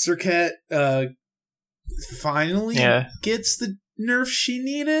 Serket finally Yeah. gets the nerf she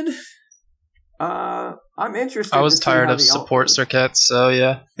needed. I'm interested. I was to see tired how of the support goes. circuits, so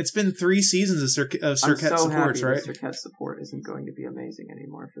yeah. It's been 3 seasons of Serket I'm so supports, happy right? that Serket support isn't going to be amazing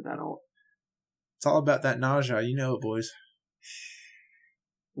anymore for that ult. It's all about that nausea. You know it, boys.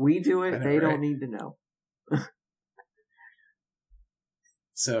 We do I it, know, they right? don't need to know.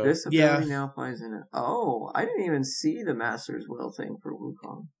 So, This ability yeah. now applies in it. Oh, I didn't even see the Master's Will thing for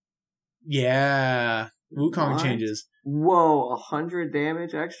Wukong. Yeah. Wukong What? changes. Whoa, 100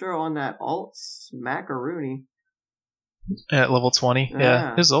 damage extra on that ult? Smackaroony. At level 20. Yeah.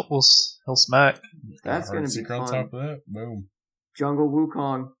 Yeah. His ult he'll smack. That's Heart gonna be Seeker on fun. top of that. Boom. Jungle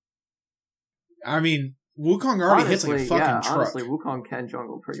Wukong. I mean, Wukong already hits like a fucking truck. Honestly, Wukong can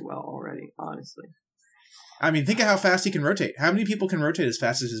jungle pretty well already, honestly. I mean, think of how fast he can rotate. How many people can rotate as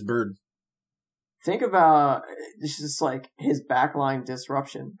fast as his bird? Think about this is like his backline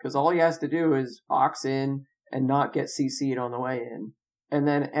disruption, because all he has to do is ox in and not get CC'd on the way in. And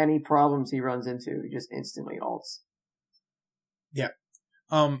then any problems he runs into, he just instantly ults.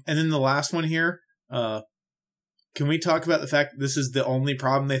 And then the last one here, can we talk about the fact that this is the only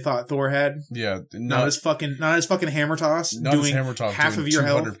problem they thought Thor had? Yeah. Not his fucking hammer toss not his doing hammer top half doing of your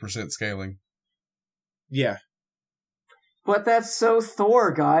health. 200% scaling. Yeah. But that's so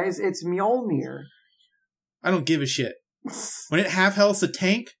Thor, guys. It's Mjolnir. I don't give a shit. When it half health's a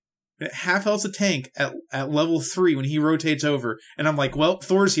tank, at level 3 when he rotates over, and I'm like, well,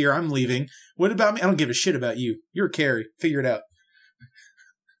 Thor's here, I'm leaving. What about me? I don't give a shit about you. You're a carry. Figure it out.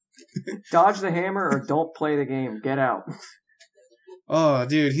 Dodge the hammer or don't play the game. Get out. Oh,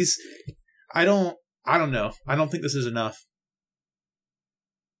 dude, I don't know. I don't think this is enough.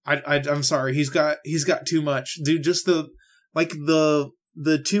 I'm sorry. He's got too much. Dude, just the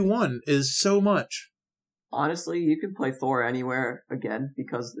 2-1 is so much. Honestly, you can play Thor anywhere again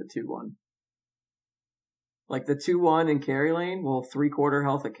because of the 2-1. Like the 2-1 in carry lane will 3/4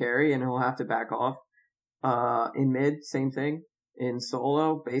 health a carry and he'll have to back off. In mid, same thing. In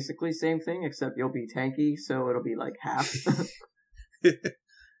solo, basically same thing, except you'll be tanky, so it'll be like half.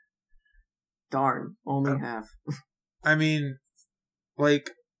 Darn, only half. I mean,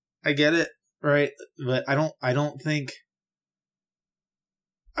 like, I get it, right? But I don't think.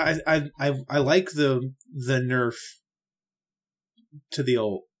 I like the nerf to the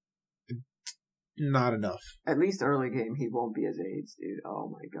ult. Not enough. At least early game, he won't be as AIDS, dude. Oh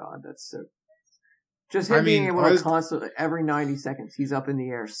my god, that's so. Just him being able to constantly, every 90 seconds, he's up in the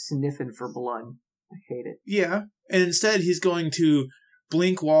air sniffing for blood. I hate it. Yeah, and instead he's going to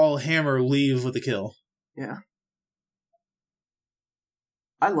blink, wall, hammer, leave with a kill. Yeah.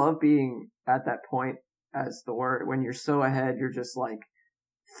 I love being at that point as Thor. When you're so ahead, you're just like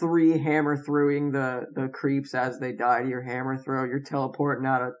 3 hammer throwing the creeps as they die to your hammer throw. You're teleporting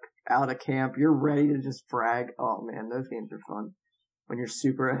out of camp. You're ready to just frag. Oh man, those games are fun. When you're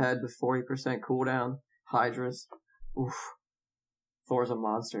super ahead with 40% cooldown, Hydras. Oof. Thor's a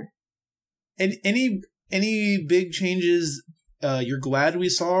monster. And any big changes you're glad we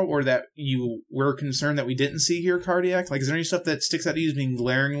saw, or that you were concerned that we didn't see here, Cardiac? Like, is there any stuff that sticks out to you as being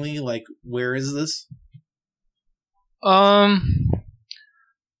glaringly like, where is this? I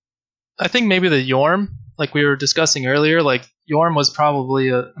think maybe the Yorm, like we were discussing earlier, like Yorm was probably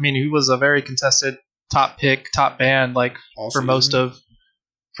he was a very contested top pick, top ban, like Also, for most of,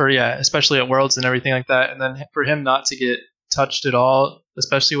 especially at Worlds and everything like that. And then for him not to get touched at all,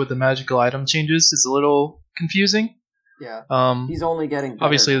 especially with the magical item changes, is a little confusing. Yeah. He's only getting better.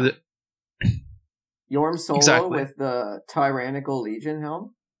 Obviously Yorm solo exactly. with the Tyrannical Legion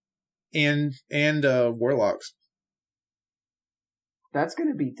helm. And Warlocks. That's going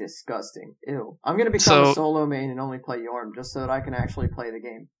to be disgusting. Ew. I'm going to become a solo main and only play Yorm just so that I can actually play the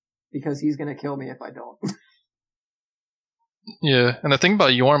game. Because he's going to kill me if I don't. Yeah, and the thing about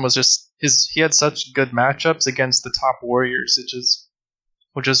Yorm was just he had such good matchups against the top warriors,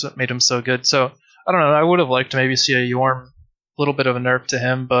 which is what made him so good. So, I don't know, I would have liked to maybe see a Yorm, a little bit of a nerf to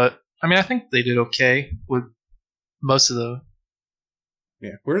him, but I think they did okay with most of the...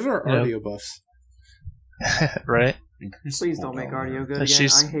 Yeah, where's our audio buffs? Right? Please don't make Artio good again.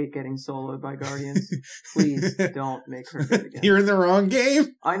 I hate getting soloed by Guardians. Please don't make her good again. You're in the wrong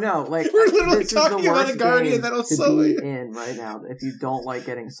game. I know. Like, we're literally talking about a Guardian that'll solo you in right now. If you don't like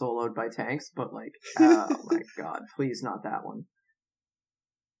getting soloed by tanks, but like, oh my god, please not that one.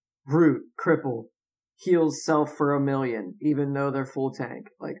 Root, cripple, heals self for 1,000,000, even though they're full tank.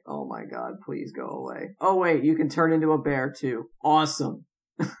 Like, oh my god, please go away. Oh wait, you can turn into a bear too. Awesome.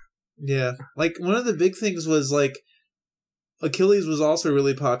 Yeah, like one of the big things was like Achilles was also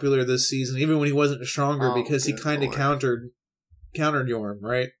really popular this season, even when he wasn't stronger, because he kind of countered Yorm,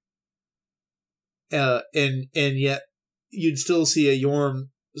 right? And yet you'd still see a Yorm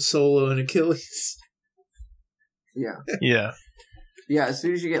solo and Achilles. Yeah. Yeah. Yeah, as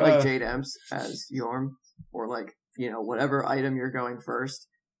soon as you get like Jade Emps as Yorm, or like, whatever item you're going first,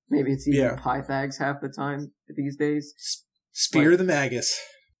 maybe it's even Pythags half the time these days. Spear the Magus.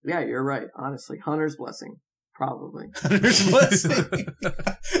 Yeah, you're right, honestly. Hunter's Blessing. Probably. Hunter's Blessing.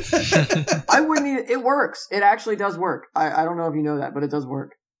 I wouldn't it works. It actually does work. I don't know if you know that, but it does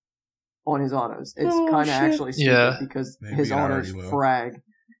work on his autos. It's kind of actually stupid because maybe his autos frag.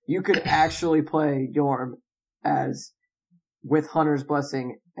 You could actually play Yorm as with Hunter's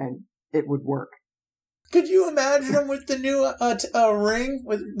Blessing and it would work. Could you imagine him with the new ring,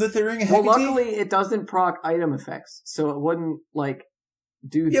 with the ring of Hecate? Well, luckily it doesn't proc item effects, so it wouldn't like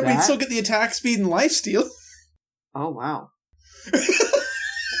do that. Yeah, but he'd still get the attack speed and lifesteal. Oh, wow.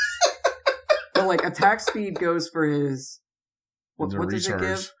 But, like, attack speed goes for his... What does it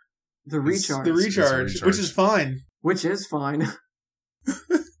give? The recharge. The recharge, which is fine. Which is fine.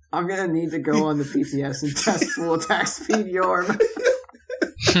 I'm gonna need to go on the PTS and test full attack speed Yorm.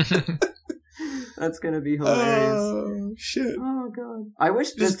 That's gonna be hilarious. Oh, shit. Oh, God. I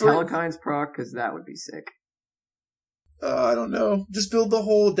wish just Telekine's proc, because that would be sick. I don't know. Just build the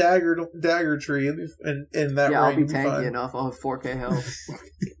whole dagger tree, and that way I'll be tanky enough. I'll have 4K health.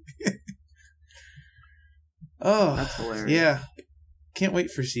 Oh, that's hilarious. Yeah, can't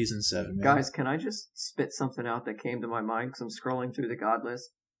wait for season 7, man. Guys, can I just spit something out that came to my mind because I'm scrolling through the god list?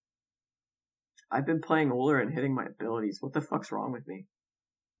 I've been playing Uller and hitting my abilities. What the fuck's wrong with me?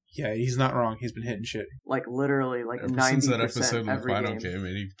 Yeah, he's not wrong. He's been hitting shit. Like literally, like 90% since that episode in the every final game.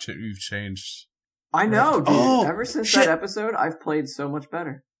 and you've changed. I know, dude. Ever since that episode, I've played so much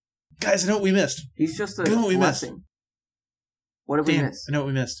better. Guys, I know what we missed. He's just a blessing. What did we miss? I know what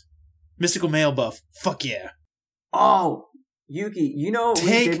we missed. Mystical male buff. Fuck yeah. Oh, Yuki, we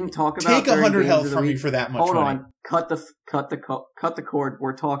didn't talk about. Take 100 health from me for that much. Hold on, cut the cord.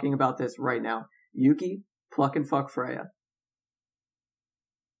 We're talking about this right now. Yuki, pluck and fuck Freya.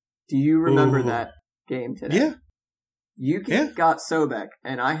 Do you remember that game today? Yeah. Yuki Yeah. got Sobek,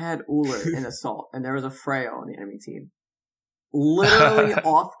 and I had Uller in assault, and there was a Freya on the enemy team. Literally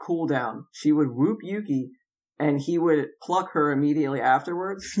off cooldown, she would whoop Yuki, and he would pluck her immediately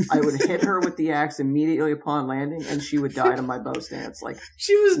afterwards. I would hit her with the axe immediately upon landing, and she would die to my bow stance. Like,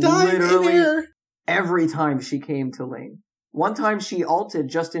 She was dying Literally. in air. every time she came to lane. One time she ulted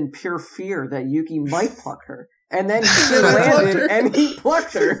just in pure fear that Yuki might pluck her. And then she And I plucked landed her. and he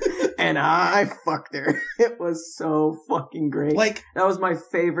plucked her. And I fucked her. It was so fucking great. Like, that was my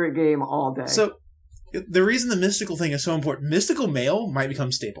favorite game all day. so the reason the mystical thing is so important, mystical male might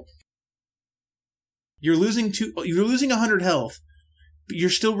become staple. You're losing 100 health, but you're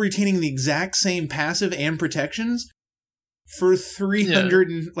still retaining the exact same passive and protections for 300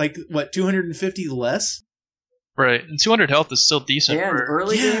 and 250 less. Right, and 200 health is still decent and for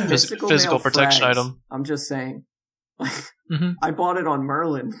early Yeah. game mystical physical male protection frags. item. I'm just saying. Mhm. I bought it on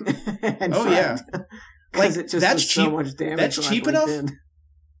Merlin. And Oh, yeah. Because it just that's was so cheap. much damage. That's when I cheap blinked enough? in.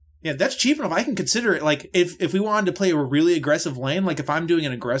 Yeah, that's cheap enough. I can consider it. Like, if we wanted to play a really aggressive lane, like if I'm doing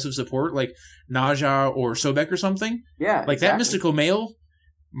an aggressive support, like Naja or Sobek or something, Yeah, like exactly. that mystical male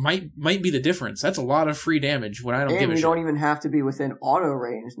might be the difference. That's a lot of free damage when I don't give And a you shit. don't even have to be within auto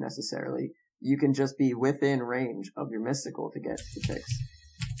range necessarily. You can just be within range of your mystical to get the ticks.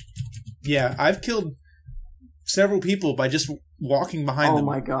 Yeah, I've killed several people by just walking behind Oh them.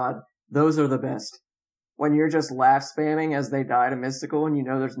 my god. Those are the best. When you're just laugh spamming as they die to mystical and you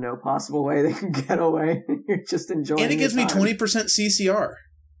know there's no possible way they can get away. You're just enjoying And it gives your me time. 20% CCR.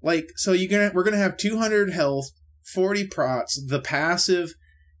 Like, so we're gonna have 200 health, 40 prots, the passive,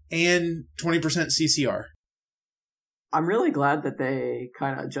 and 20% CCR. I'm really glad that they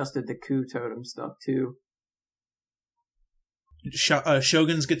kind of adjusted the coup totem stuff too.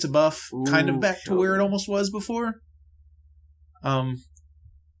 Shogun's gets a buff, kind Ooh, of back to where it Shogun. almost was before. Because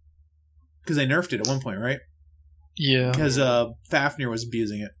they nerfed it at one point, right? Yeah. Because Fafnir was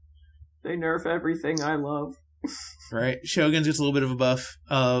abusing it, They nerf everything I love. right? Shogun's gets a little bit of a buff.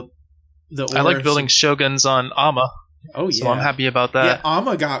 The I like Oryx- building shoguns on Ama, Oh yeah, so I'm happy about Yeah, that.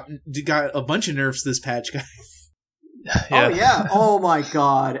 Amma got a bunch of nerfs this patch, guys. Oh yeah. Oh my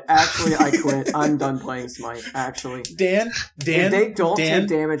god. Actually, I quit. I'm done playing Smite. Actually. Dan, If they don't Dan, take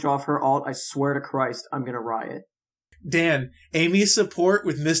damage off her ult, I swear to Christ, I'm gonna riot. Dan, Amy's support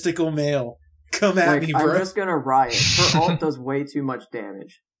with mystical mail. Come at Like, me, I'm bro. just gonna riot. Her ult does way too much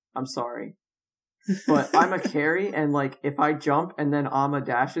damage. I'm sorry. But I'm a carry, and like, if I jump and then Amma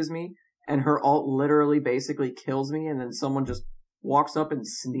dashes me, and her ult literally basically kills me, and then someone just walks up and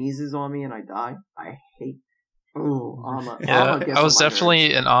sneezes on me and I die, I hate. Ooh, Amma. Yeah, Amma gets I was on my definitely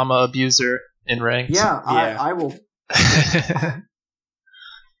nerves. an Ama abuser in ranked. Yeah, Yeah. I will.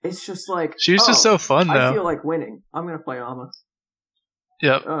 It's just like. She was just so fun, I though. feel like winning. I'm gonna play Amma.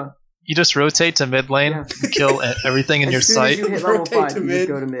 Yep. You just rotate to mid lane, Yeah. kill everything in As your soon sight. as you hit level Rotate 5, to you mid. just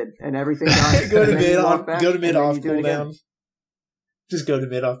go to mid, and everything dies. go to and then mid you walk off. back, Go to mid and then off you do it again. cooldown. Just go to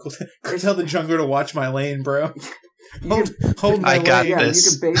mid off cooldown. Tell the jungler to watch my lane, bro. You Hold my I got lane. Yeah, this.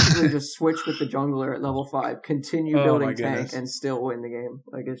 you could basically just switch with the jungler at level 5, continue Oh building my tank, goodness. and still win the game.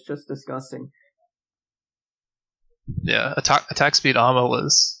 Like, it's just disgusting. Yeah, attack speed Ama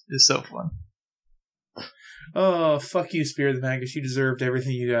is so fun. Oh, fuck you, Spear of the Magus. You deserved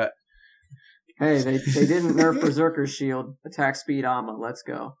everything you got. Hey, they didn't nerf Berserker's shield. Attack speed Amma, let's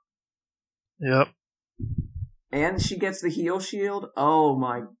go. Yep. And she gets the heal shield? Oh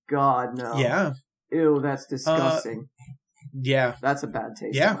my god, no. Yeah. Ew, that's disgusting. Yeah. That's a bad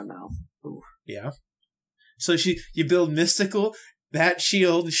taste Yeah. in my mouth. Oof. Yeah. So you build mystical, that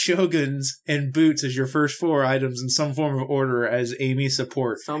shield, shoguns, and boots as your first 4 items in some form of order as Amy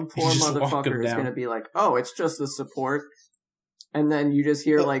support. Some You poor just walk 'em motherfucker is down. gonna be like, oh, it's just the support. And then you just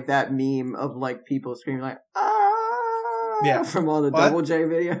hear like that meme of like people screaming like, ah, Yeah. from all the Well, Double J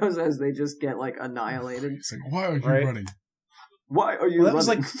videos as they just get like annihilated. It's like, why are you Right. running? Why are you Well, that was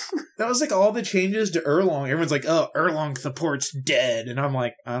running? That was like all the changes to Erlong. Everyone's like, oh, Erlong support's dead. And I'm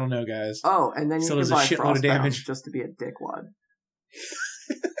like, I don't know, guys. Oh, and then you Still can does a buy shitload of Frostbound damage. just to be a dickwad.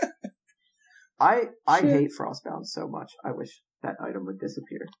 I hate Frostbound so much. I wish that item would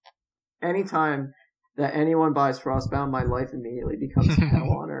disappear. Anytime that anyone buys Frostbound, my life immediately becomes hell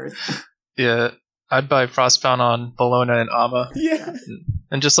on earth. Yeah, I'd buy Frostbound on Bologna and Ama. Yeah.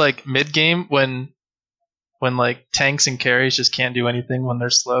 And just like mid game when like tanks and carries just can't do anything when they're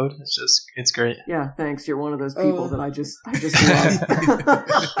slowed, it's great. Yeah, thanks. You're one of those people Oh. that I just love.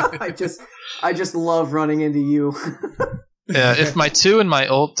 I just love running into you. Yeah, if my 2 and my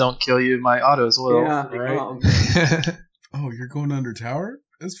ult don't kill you, my autos will. Yeah, right. Oh, you're going under tower?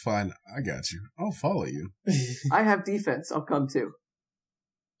 It's fine. I got you. I'll follow you. I have defense. I'll come too.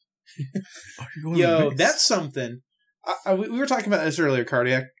 Oh, you're going Yo, to base? that's something. We were talking about this earlier,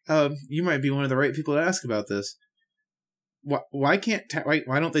 Cardiac. You might be one of the right people to ask about this. Why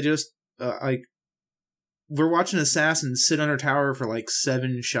don't they just like? We're watching assassins sit under tower for like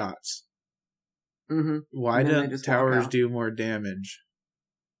 7 shots. Mm-hmm. Why don't towers do more damage?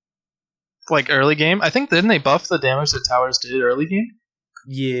 Like early game, I think didn't they buff the damage that towers did early game?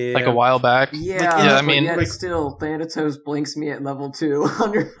 Yeah, Like a while back. Yeah, I mean, yet still, Thanatos blinks me at level 2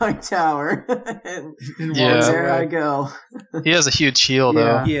 under my tower, and Yeah. there I go. he has a huge shield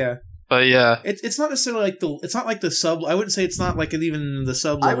though. Yeah, But yeah, it's not necessarily like it's not like the sub. I wouldn't say it's not like even the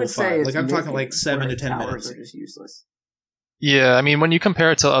sub I level would say 5. it's Like I'm talking mid-game, like 7 where to 10 towers minutes. are just useless. yeah. I mean, when you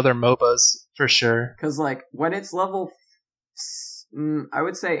compare it to other MOBAs, for sure. Because like when it's level, I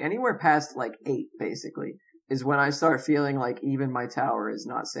would say anywhere past like 8, basically, is when I start feeling like even my tower is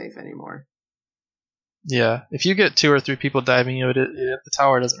not safe anymore. Yeah, if you get 2 or 3 people diving you, the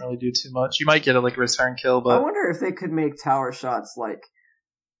tower doesn't really do too much. You might get a like return kill, I but wonder if they could make tower shots like,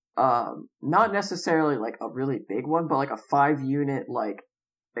 not necessarily like a really big one, but like a 5-unit like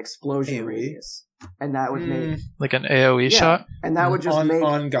explosion AoE? radius, and that would make like an AOE shot. and that would just on, make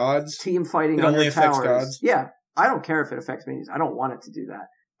on gods. team fighting It under only affects towers. gods? Yeah, I don't care if it affects minions. I don't want it to do that.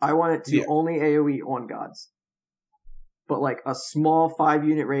 I want it to Yeah. only AoE on gods. But like a small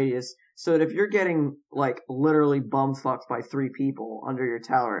 5-unit radius, so that if you're getting like literally bumfucked by 3 people under your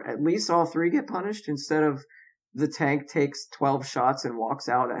tower, at least all 3 get punished instead of the tank takes 12 shots and walks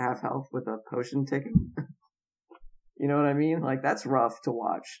out at half health with a potion ticking. You know what I mean? Like, that's rough to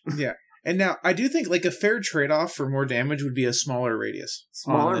watch. Yeah, and now I do think like a fair trade-off for more damage would be a smaller radius.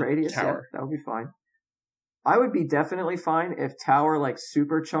 on Smaller the radius, tower. yeah, that would be fine. I would be definitely fine if tower like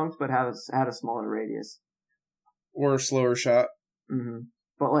super chunked but had a smaller radius. Or a slower shot. Mm-hmm.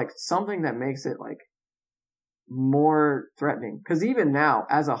 But like something that makes it like more threatening. Because even now,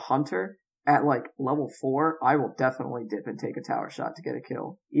 as a hunter at like level 4, I will definitely dip and take a tower shot to get a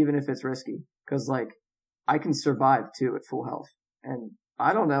kill, even if it's risky. Because like I can survive too at full health, and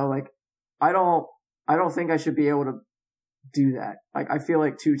I don't know, like I don't think I should be able to do that. Like I feel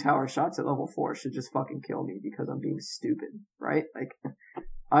like 2 tower shots at level 4 should just fucking kill me because I'm being stupid, right? Like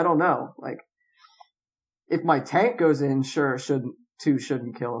I don't know, like. If my tank goes in, sure, 2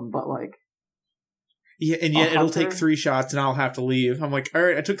 shouldn't kill him, but like... Yeah, and yet it'll take 3 shots and I'll have to leave. I'm like,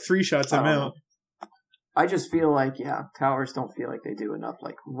 alright, I took 3 shots, I'm out. I just feel like, yeah, towers don't feel like they do enough.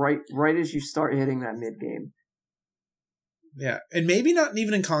 Like, right as you start hitting that mid-game. Yeah, and maybe not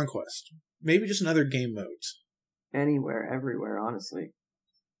even in Conquest. Maybe just in other game modes. Anywhere, everywhere, honestly.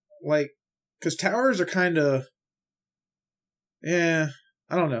 Like, because towers are kind of... Yeah,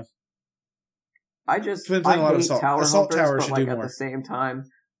 I don't know. I hate tower Assault hunters, towers but should like do at more. the same time,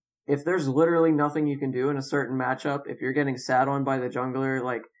 if there's literally nothing you can do in a certain matchup, if you're getting sat on by the jungler,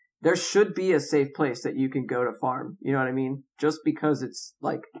 like, there should be a safe place that you can go to farm. You know what I mean? Just because it's,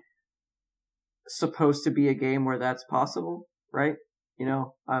 like, supposed to be a game where that's possible, right? You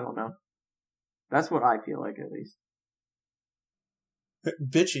know? I don't know. That's what I feel like, at least.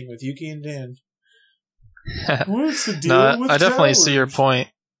 Bitching with Yuki and Dan. What's the deal No, with I definitely towers? see your point.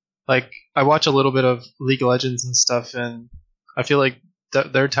 Like, I watch a little bit of League of Legends and stuff, and I feel like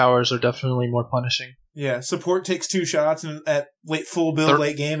their towers are definitely more punishing. Yeah, support takes 2 shots and at full build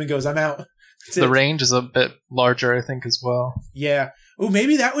late game and goes, I'm out. That's The it. range is a bit larger, I think, as well. Yeah. Oh,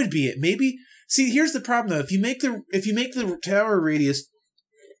 maybe that would be it. Maybe. See, here's the problem though. If you make the tower radius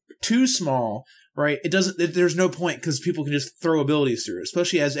too small, right? It doesn't. There's no point because people can just throw abilities through it.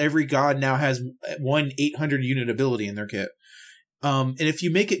 Especially as every god now has one 800 unit ability in their kit. And if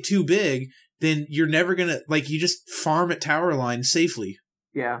you make it too big, then you're never gonna you just farm at tower line safely.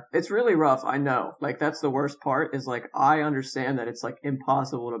 Yeah, it's really rough, I know. Like, that's the worst part, is, like, I understand that it's, like,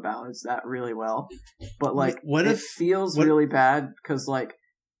 impossible to balance that really well. But, like, it feels really bad, because, like,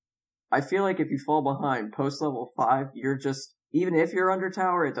 I feel like if you fall behind post-level 5, you're just, even if you're under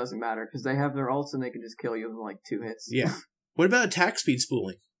tower, it doesn't matter, because they have their ults and they can just kill you in, like, 2 hits. Yeah. What about attack speed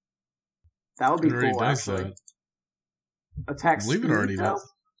spooling? That would be It already cool, does actually. that. Attack I believe speed, it already though?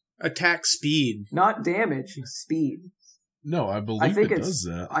 does. Attack speed. Not damage, speed. No, I believe it does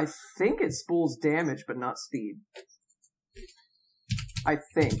that. I think it spools damage, but not speed. I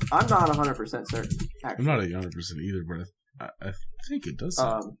think. I'm not 100% certain, actually. I'm not 100% either, but I think it does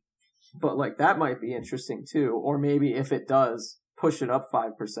that. But, like, that might be interesting, too. Or maybe if it does, push it up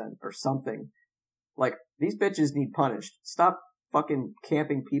 5% or something. Like, these bitches need punished. Stop fucking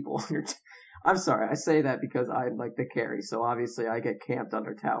camping people on your... I'm sorry, I say that because I'm, like, the carry, so obviously I get camped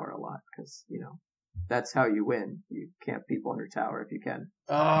under tower a lot, because, you know, that's how you win. You camp people under tower if you can.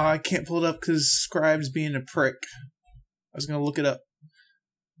 Oh, I can't pull it up because Scribe's being a prick. I was going to look it up.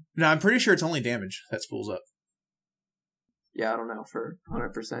 No, I'm pretty sure it's only damage that spools up. yeah, I don't know for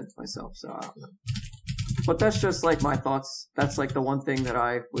 100% myself, so I don't know. But that's just like my thoughts. That's like the one thing that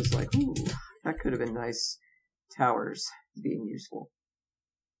I was like, ooh, that could have been nice. Towers being useful.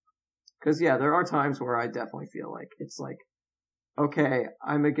 Because, yeah, there are times where I definitely feel like it's like, okay,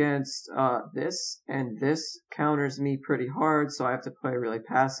 I'm against this, and this counters me pretty hard, so I have to play really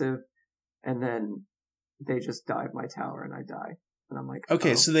passive, and then they just dive my tower and I die. And I'm like,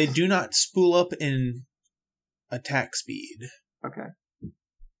 Okay, oh. so they do not spool up in attack speed. Okay.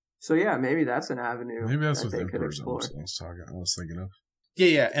 So yeah, maybe that's an avenue. Maybe that's that what they could Emperor's explore. I was thinking of.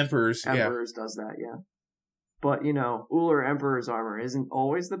 Yeah, Emperors. Emperors does that, yeah. But, you know, Uller Emperor's armor isn't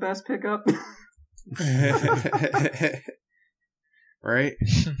always the best pickup. Yeah. Right?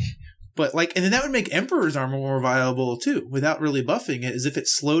 But, like, and then that would make Emperor's armor more viable, too, without really buffing it, as if it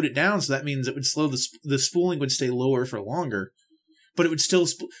slowed it down, so that means it would slow the spooling would stay lower for longer. But it would still,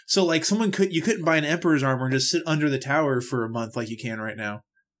 so, like, you couldn't buy an Emperor's armor and just sit under the tower for a month like you can right now.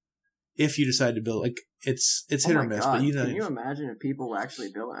 If you decide to build, like, it's hit or miss, God. but you know. Can you imagine if people actually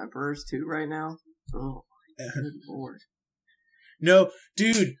build Emperors too right now? Oh, good lord. No,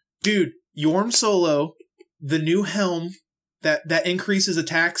 dude, Yorm Solo, the new helm that increases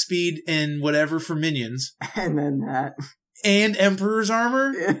attack speed and whatever for minions, And then that. and Emperor's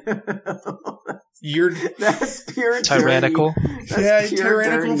armor. That's pure Tyrannical. dirty. That's pure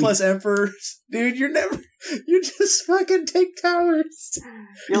Tyrannical dirty. plus Emperors, dude. You just fucking take towers.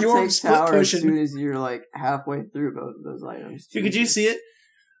 You'll Yorm take split tower pushing. as soon as you're like halfway through both of those items. Could you see it?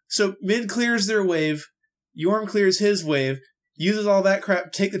 So mid clears their wave, Yorm clears his wave, uses all that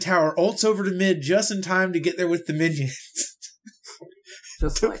crap, take the tower, ults over to mid just in time to get there with the minions.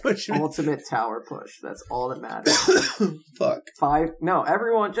 Just to like push it. ultimate tower push. That's all that matters. Fuck.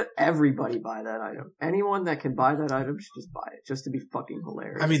 Everybody buy that item. Anyone that can buy that item should just buy it, just to be fucking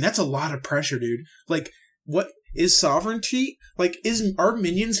hilarious. I mean, that's a lot of pressure, dude. Like, what is sovereignty? Like, are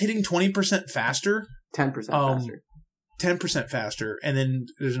minions hitting 20% faster? 10% faster. 10% faster, and then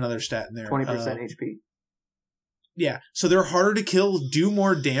there's another stat in there. 20% HP. Yeah, so they're harder to kill, do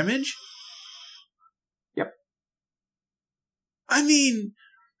more damage? Yep. I mean,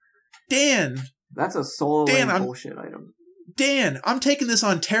 Dan, That's a solo Dan, lane I'm- bullshit item. I'm taking this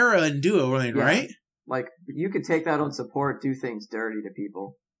on Terra and Duo lane, Yeah. right? Like, you could take that on support, do things dirty to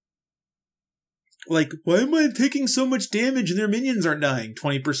people. Like, why am I taking so much damage and their minions aren't dying?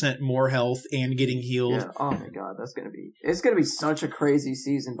 20% more health and getting healed. Yeah. Oh my god, it's gonna be such a crazy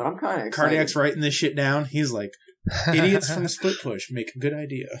season, but I'm kind of excited. Cardiac's writing this shit down. He's like, idiots from Split Push make a good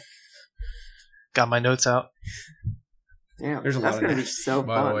idea. Got my notes out. Damn, There's a that's lot of gonna that. be so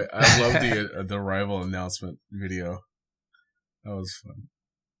By fun. the way, I love the rival announcement video. That was fun.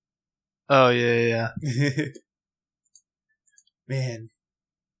 Oh yeah. Man,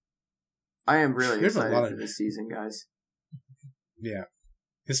 I am really There's a excited lot for of- this season, guys. yeah.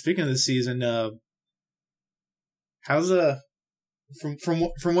 And speaking of this season, how's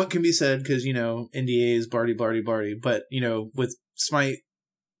from what can be said, because you know NDAs, Barty, but you know with Smite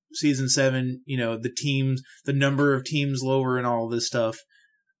season 7, you know the number of teams lower and all this stuff.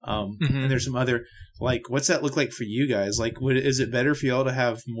 And there's some other, like, what's that look like for you guys? Like, is it better for y'all to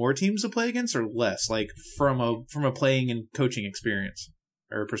have more teams to play against or less? Like from a playing and coaching experience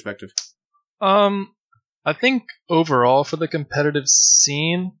or perspective. I think overall for the competitive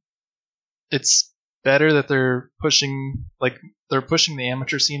scene, it's better that they're pushing the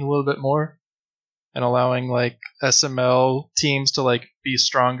amateur scene a little bit more and allowing like SML teams to like be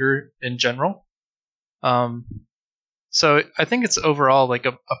stronger in general. So I think it's overall like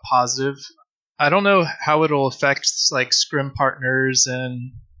a positive. I don't know how it'll affect like scrim partners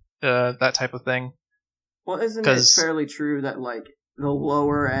and that type of thing. Well, isn't it 'Cause- fairly true that like the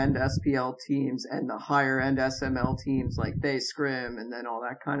lower end SPL teams and the higher end SML teams, like they scrim and then all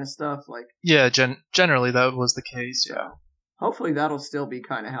that kind of stuff? Like, Yeah, generally that was the case. Yeah. hopefully that'll still be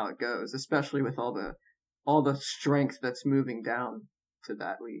kind of how it goes, especially with all the strength that's moving down to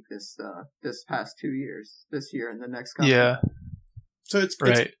that league this past 2 years, this year and the next couple. Yeah. So it's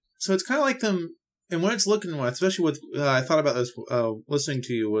Right. So it's kind of like them, and what it's looking like, especially with I thought about this listening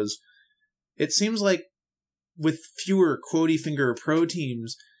to you, was it seems like with fewer quotey finger pro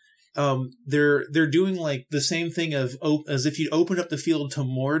teams, they're doing like the same thing as if you'd open up the field to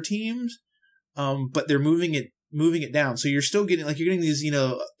more teams, but they're moving it down. So you're still getting these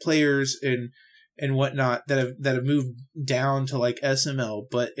players and whatnot that have moved down to like SML,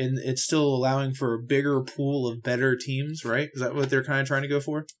 but it's still allowing for a bigger pool of better teams, right? Is that what they're kind of trying to go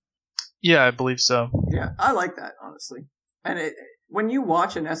for? Yeah, I believe so. Yeah, I like that, honestly. And when you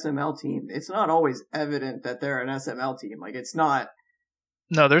watch an SML team, it's not always evident that they're an SML team. Like, it's not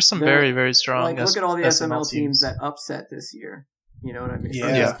No, there's some They're- very, very strong. Like, look at all the SML SML teams that upset this year. You know what I mean? Or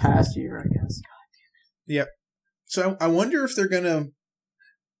Yeah. this past year, I guess. So I wonder if they're gonna.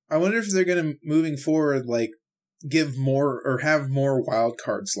 I wonder if they're gonna moving forward, like give more or have more wild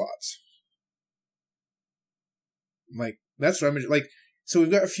card slots. Like that's what I'm like. So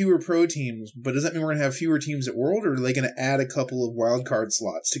we've got fewer pro teams, but does that mean we're gonna have fewer teams at World, or are they gonna add a couple of wild card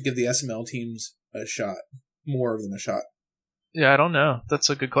slots to give the SML teams a shot, more than a shot? Yeah, I don't know. That's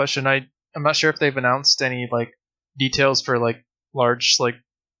a good question. I'm not sure if they've announced any like details for like large like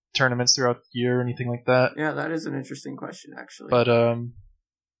tournaments throughout the year or anything like that. Yeah, that is an interesting question, actually. But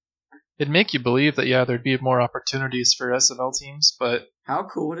it'd make you believe that there'd be more opportunities for SML teams, but How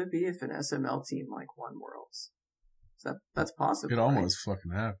cool would it be if an SML team like won Worlds? That's possible. It almost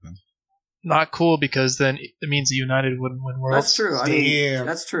fucking happened. not cool because then it means that United wouldn't win Worlds. That's true. I mean, Damn.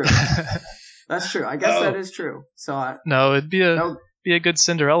 that's true. That's true. I guess that is true. So No, it'd be that would- a good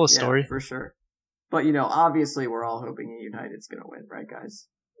Cinderella yeah, story. for sure. But obviously, we're all hoping United's going to win, right, guys?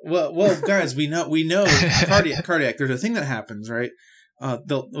 Well, guys, we know cardiac. There's a thing that happens, right?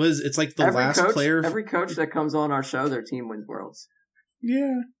 It's like the last player. Every coach that comes on our show, their team wins Worlds.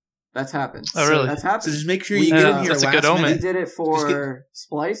 Yeah. That's happened. Oh, really? That's happened. So just make sure We- you get in uh, here that's a last good omen. We minute. did it for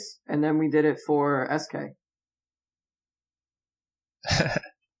Splice, and then we did it for SK.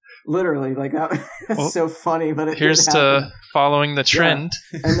 Literally, like that. It's Well, so funny, but it Here's did happen. to following the trend.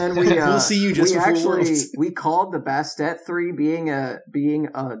 And then we We'll see you just we before actually Worlds. we called the Bastet 3 being a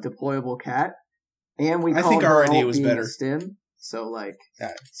deployable cat, and we I called think her our idea ult was being better. a stim. So like,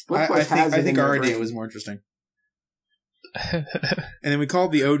 Yeah. Split Push has I it in think their our idea brain. was more interesting. And then we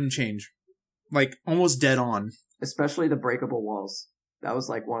called the Odin change, like almost dead on. especially the breakable walls. That was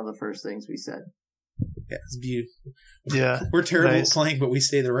like one of the first things we said. Yeah, it's beautiful. Yeah, We're terrible nice. at playing, but we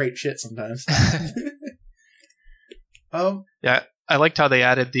say the right shit sometimes. I liked how they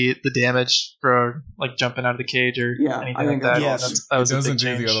added the damage for like jumping out of the cage or Yeah, I anything think like that. that's- That It was a doesn't big do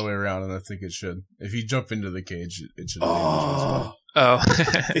change. the other way around, and I think it should. If you jump into the cage, it should damage as well. Oh, Oh,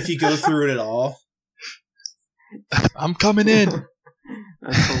 if you go through it at all, I'm coming in.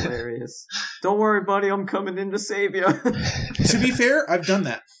 That's hilarious. Don't worry, buddy. I'm coming in to save you. to be fair, I've done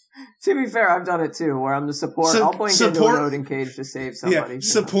that. To be fair, I've done it too, where I'm the support. So- I'll blink into support- an Odin cage to save somebody. Yeah,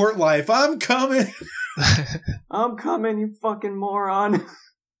 support life. I'm coming. I'm coming, you fucking moron.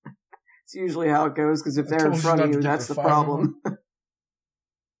 It's usually how it goes, because if they're in told you front not of to you, get that's the the fire problem.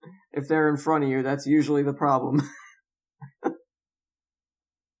 If they're in front of you, that's usually the problem.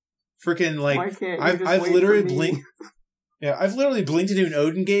 Freaking Why like can't you I've just I've wait literally for me? blinked. Yeah, I've literally blinked into an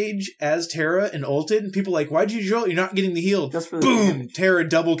Odin gauge as Terra and ulted, and people are like, why'd you drill? You're not getting the heal. Just for the Boom! damage. Terra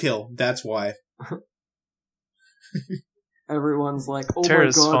double kill. That's why. Everyone's like, "Oh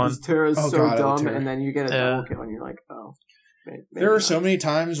Terra's my god, fun. this Terra's Oh so god, I love dumb," Terra. and then you get a Yeah. double kill, and you're like, "Oh." Maybe There are not. so many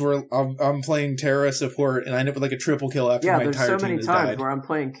times where I'm playing Terra support and I end up with like a triple kill after Yeah, my there's entire so team many has times died. where I'm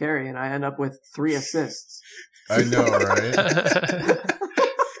playing carry and I end up with 3 assists. I know, right?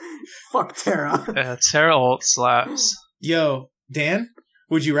 Fuck Terra. Yeah, Terra ult slaps. Yo, Dan,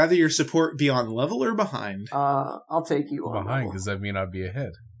 would you rather your support be on level or behind? I'll take you on Behind, level. does that mean I'd be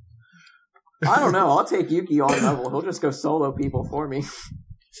ahead? I don't know. I'll take Yuki on level. He'll just go solo people for me.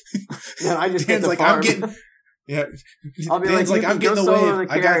 And I just Dan's get the like, farm. I'm getting. Yeah, I'll be Dan's like, I'm Yuki, go getting the solo wave.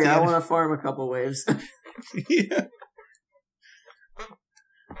 the I got carry. the I end. want to farm a couple waves. Yeah.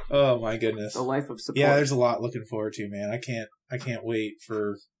 Oh my goodness. The life of support. Yeah, there's a lot looking forward to, man. I can't wait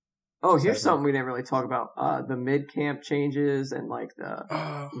for. Oh, here's Seven. something we didn't really talk about. The mid camp changes and like the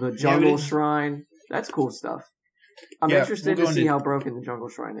Yeah, jungle we didn't- shrine. That's cool stuff. I'm Yeah, interested we'll to go see into- how broken the jungle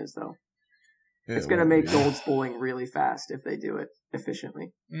shrine is, though. It's It going to won't make be. gold spooling really fast if they do it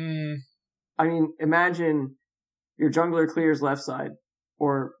efficiently. Mm, I mean, imagine your jungler clears left side,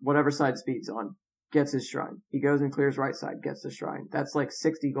 or whatever side speed's on, gets his shrine. He goes and clears right side, gets the shrine. That's like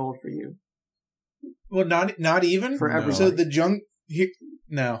 60 gold for you. well, not even For No. everybody. So the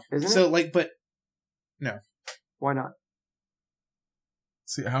no. Isn't So it? like, but Why not?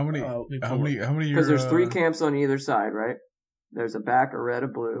 See how many? let me How pull many? How many? Because there's 3 camps. camps on either side, right? There's a back, a red, a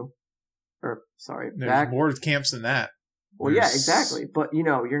blue. Or, sorry, there's back. more camps than that. Well, yeah, There's- exactly. But,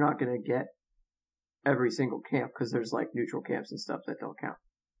 you're not going to get every single camp because there's like neutral camps and stuff that don't count.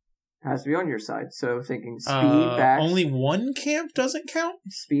 It has to be on your side. So thinking speed backs. Only one camp doesn't count.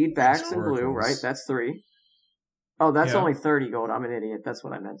 Speed backs and blue, Oracles. right? That's 3. Oh, that's Yeah. only 30 gold. I'm an idiot. That's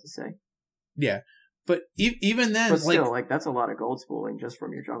what I meant to say. Yeah, but even then, But like still, like that's a lot of gold spooling just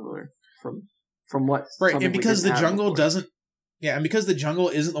from your jungler. From what? right, something and we because the didn't have jungle before. doesn't. Yeah, and because the jungle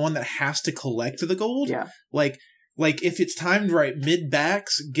isn't the one that has to collect the gold. Yeah, Like if it's timed right, mid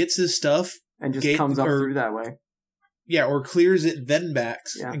backs gets his stuff. and just Gate- comes up or- through that way. Yeah, or clears it, then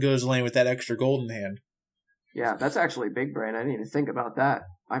backs, Yeah. and goes lane with that extra golden hand. Yeah, that's actually big brain. I didn't even think about that.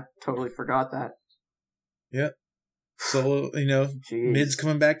 I totally forgot that. So, Jeez. mid's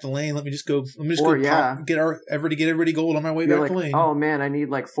coming back to lane. Let me just go Or, yeah. get everybody gold on my way You're back like, to lane. oh man, I need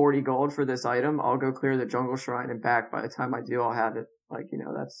like 40 gold for this item. I'll go clear the jungle shrine and back. By the time I do, I'll have it. Like,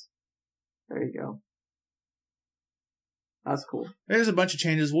 there you go. That's cool. There's a bunch of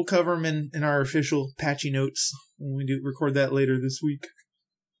changes. We'll cover them in our official patchy notes when we record that later this week.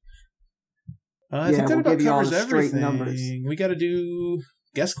 I think that we'll about give you all covers the straight everything. numbers. We got to do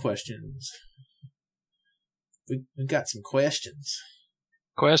guest questions. We got some questions.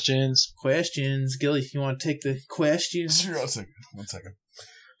 Questions. Gilly, you want to take the questions? Sure, I'll take it. 1 second.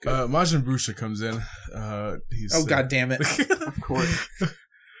 Majin Busha comes in. God damn it. Of course.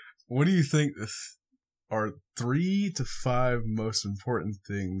 What do you think are 3 to 5 most important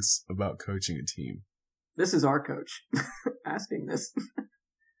things about coaching a team? This is our coach asking this.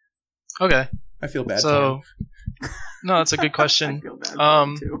 Okay. I feel bad for So, him. no, that's a good I question. feel bad for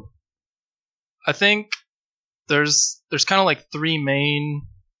him too. I think there's kind of like 3 main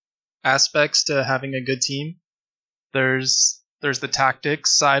aspects to having a good team. There's the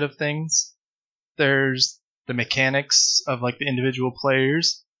tactics side of things. There's the mechanics of like the individual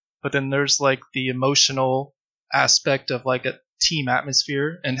players, but then there's like the emotional aspect of like a team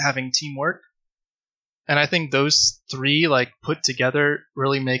atmosphere and having teamwork. And I think those 3 like put together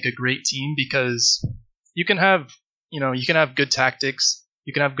really make a great team, because you can have good tactics,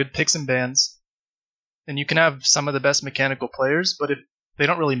 you can have good picks and bans, and you can have some of the best mechanical players, but if they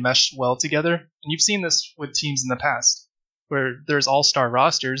don't really mesh well together, and you've seen this with teams in the past, where there's all-star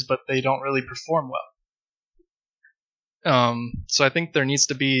rosters, but they don't really perform well. So I think there needs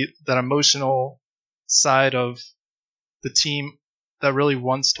to be that emotional side of the team that really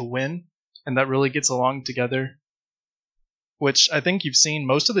wants to win and that really gets along together, which I think you've seen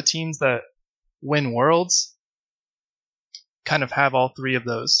most of the teams that win Worlds kind of have all 3 of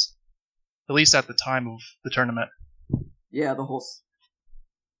those, at least at the time of the tournament. Yeah, the whole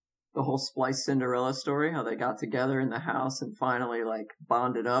Splice Cinderella story, how they got together in the house and finally like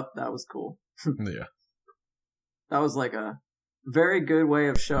bonded up. That was cool. Yeah. That was like a very good way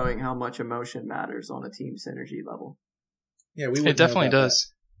of showing how much emotion matters on a team synergy level. Yeah, we It wouldn't know definitely about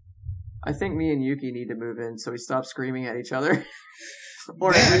does. I think me and Yuki need to move in so we stop screaming at each other.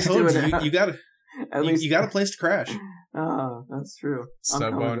 Or that. at Yeah, I least told do you, it. you got At least you got a place to crash. Oh, that's true. Step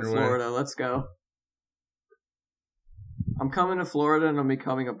I'm coming on to your way. Florida. Let's go. I'm coming to Florida and I'm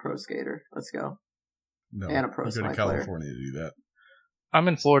becoming a pro skater. Let's go. No, And a pro you go to slide player. California to do that. I'm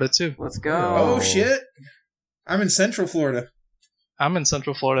in Florida too. Let's go. Oh, Oh. shit. I'm in Central Florida. I'm in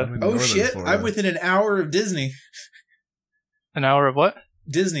Central Florida. I'm in Oh Northern shit. Florida. I'm within an hour of Disney. An hour of what?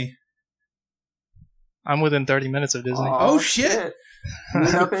 Disney. I'm within 30 minutes of Disney. Oh, shit.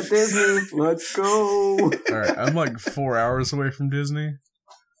 Meet up at Disney. Let's go. All right, I'm like 4 hours away from Disney.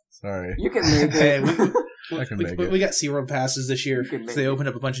 Sorry. You can make Hey, it. I can make it. we got SeaWorld passes this year. You can make So they it. opened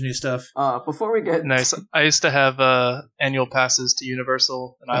up a bunch of new stuff. Before we get Nice. I used to have annual passes to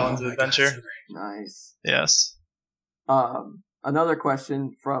Universal and Islands Oh of my God, Adventure. so great. nice. Yes. Another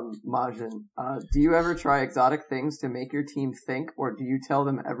question from Majin. Do you ever try exotic things to make your team think, or do you tell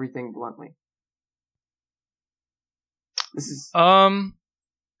them everything bluntly? This is.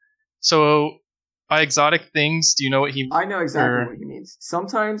 So by exotic things, do you know what he? I know exactly or- what he means.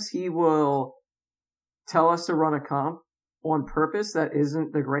 Sometimes he will tell us to run a comp on purpose that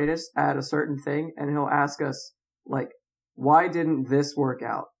isn't the greatest at a certain thing, and he'll ask us, like, why didn't this work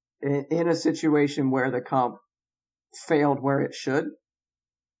out? In a situation where the comp failed where it should.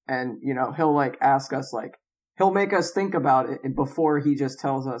 And, he'll, like, ask us, like, he'll make us think about it before he just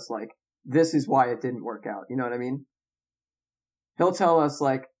tells us, like, this is why it didn't work out. You know what I mean? He'll tell us,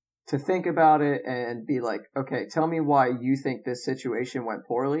 like, to think about it and be like, okay, tell me why you think this situation went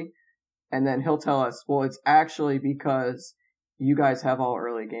poorly. And then he'll tell us, well, it's actually because you guys have all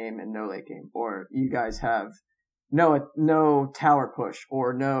early game and no late game, or you guys have no tower push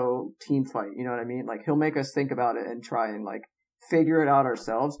or no team fight. You know what I mean? Like, he'll make us think about it and try and, like, figure it out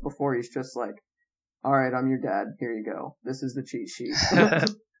ourselves before he's just like, all right, I'm your dad. Here you go. This is the cheat sheet.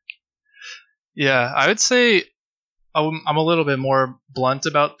 Yeah, I would say I'm a little bit more blunt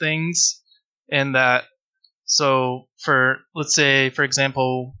about things in that. So let's say, for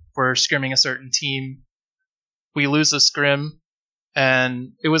example, we're scrimming a certain team, we lose a scrim,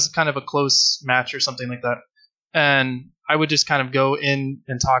 and it was kind of a close match or something like that. And I would just kind of go in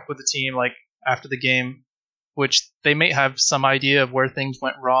and talk with the team, like, after the game, which they may have some idea of where things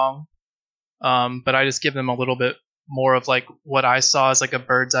went wrong. But I just give them a little bit more of, like, what I saw as, like, a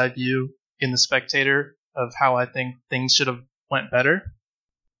bird's eye view in the spectator of how I think things should have went better.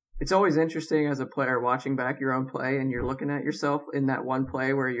 It's always interesting as a player watching back your own play, and you're looking at yourself in that one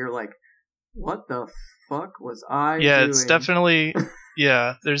play where you're like, what the fuck was I doing? It's definitely,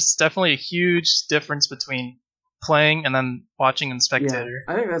 there's definitely a huge difference between playing and then watching in spectator.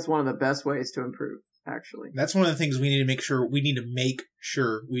 I think that's one of the best ways to improve, actually. That's one of the things we need to make sure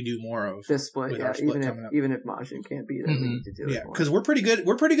we do more of. This split, with our split even if Majin can't be there, we need to do it. Yeah, because we're pretty good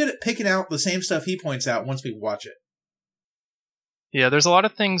at picking out the same stuff he points out once we watch it. Yeah, there's a lot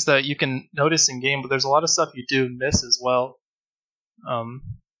of things that you can notice in game, but there's a lot of stuff you do miss as well.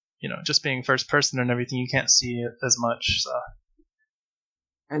 Just being first person and everything, you can't see it as much. So.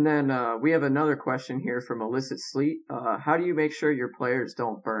 And then we have another question here from Illicit Sleet. How do you make sure your players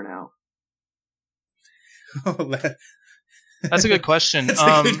don't burn out? That's a good question. That's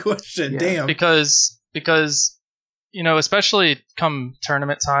a good question. Damn. Because especially come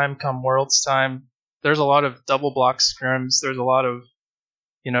tournament time, come Worlds time, there's a lot of double block scrims. There's a lot of,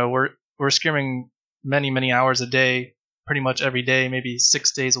 we're scrimming many hours a day, pretty much every day, maybe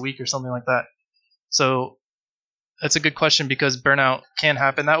 6 days a week or something like that. So that's a good question because burnout can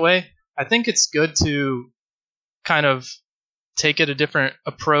happen that way. I think it's good to kind of take it a different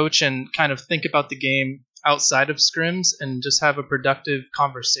approach and kind of think about the game outside of scrims and just have a productive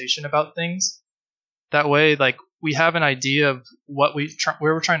conversation about things. That way, like, we have an idea of what where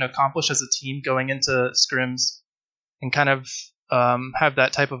we're trying to accomplish as a team going into scrims, and kind of have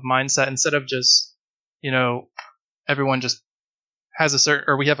that type of mindset instead of just, everyone just has a certain,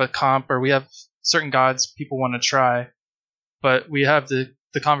 or we have a comp, or we have certain gods people want to try, but we have the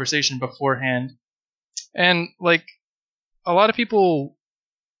conversation beforehand. And like a lot of people,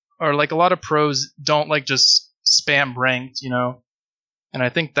 or like a lot of pros don't like just spam ranked, and I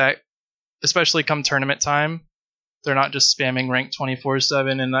think that especially come tournament time, they're not just spamming ranked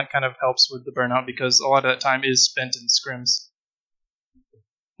 24/7, and that kind of helps with the burnout because a lot of that time is spent in scrims,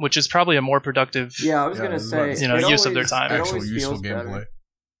 which is probably a more productive I was gonna say use of their time. Actual useful gameplay.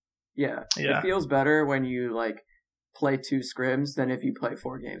 Yeah, it feels better when you like play 2 scrims than if you play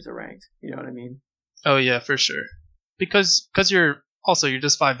 4 games of ranked. You know what I mean? Oh yeah, for sure. Because you're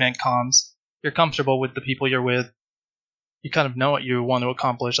just 5-man comms. You're comfortable with the people you're with. You kind of know what you want to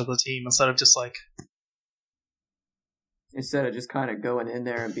accomplish as a team instead of just just kind of going in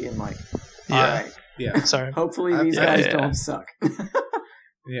there and being like, all right, sorry. Hopefully these guys don't suck.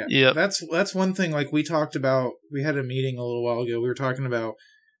 Yeah. That's one thing. Like we talked about, we had a meeting a little while ago. We were talking about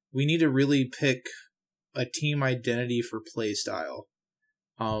we need to really pick a team identity for play style.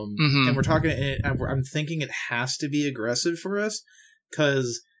 And we're talking, and I'm thinking it has to be aggressive for us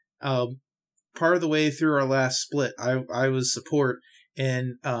because part of the way through our last split, I was support,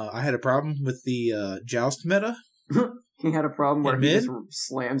 and I had a problem with the joust meta. He had a problem where he just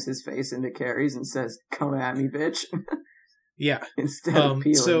slams his face into carries and says, "Come at me, bitch." Yeah. Instead of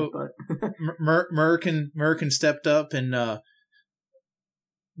peeling. So but Merkin stepped up and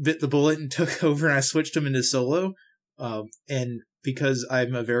bit the bullet and took over, and I switched him into solo. And because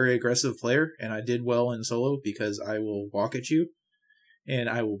I'm a very aggressive player, and I did well in solo because I will walk at you, and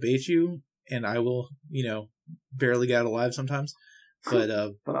I will bait you, and I will, barely get out alive sometimes. But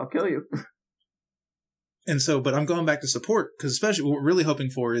but I'll kill you. And so, but I'm going back to support, because especially what we're really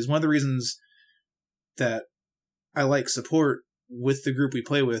hoping for is one of the reasons that I like support with the group we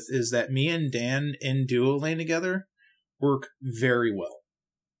play with is that me and Dan in duo lane together work very well.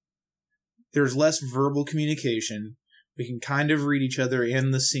 There's less verbal communication. We can kind of read each other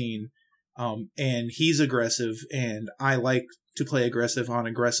and the scene. And he's aggressive, and I like to play aggressive on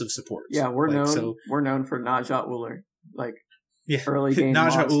aggressive supports. Yeah, we're known for Najat Uller. Early game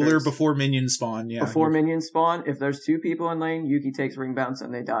Najat monsters. Uller before minions spawn, Before minions spawn, if there's 2 people in lane, Yuki takes ring bounce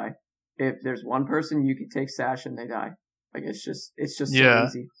and they die. If there's 1 person, Yuki takes sash and they die. Like it's just so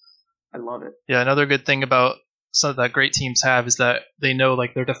easy. I love it. Yeah, another good thing about some that great teams have is that they know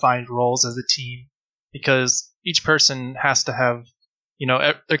like their defined roles as a team, because each person has to have,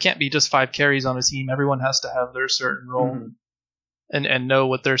 there can't be just 5 carries on a team. Everyone has to have their certain role and know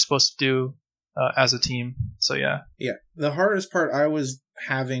what they're supposed to do as a team. So yeah. The hardest part I was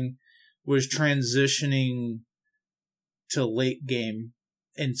having was transitioning to late game,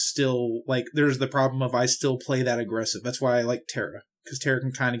 and still there's the problem of I still play that aggressive. That's why I like Terra, because Terra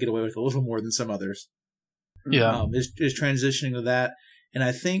can kind of get away with a little more than some others. Yeah, is transitioning to that, and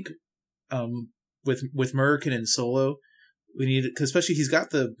I think with Merkin and solo, we need it, because especially he's got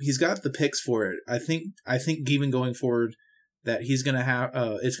the picks for it. I think even going forward, that he's gonna have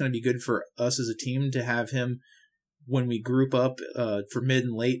it's gonna be good for us as a team to have him when we group up for mid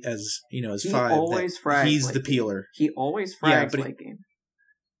and late as as 5. Always frags he's late the peeler. He always frags late game.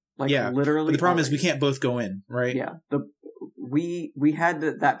 Like Yeah, literally. But the problem is we already. can't both go in, right? Yeah, we had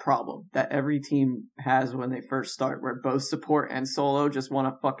that problem that every team has when they first start, where both support and solo just want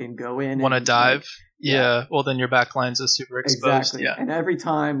to fucking go in. Want to and, dive? like, Yeah. Well, then your backline's is super exposed. exactly. Yeah. And every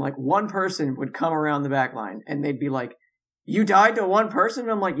time, like one person would come around the back line, and they'd be like, "You died to one person?"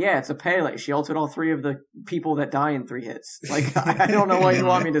 And I'm like, "Yeah, it's a Pele. She ulted all 3 of the people that die in 3 hits." Like, I don't know what you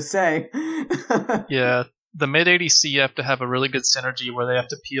want me to say. Yeah. The mid 80 C have to have a really good synergy where they have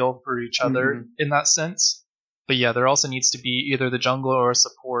to peel for each other Mhm. in that sense. But yeah, there also needs to be either the jungler or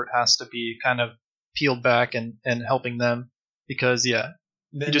support has to be kind of peeled back and helping them, because yeah,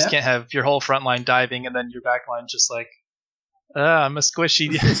 you just can't have your whole front line diving and then your back line just like, I'm a squishy.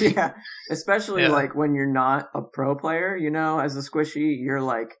 Yeah, especially Yeah. like when you're not a pro player, you know, as a squishy, you're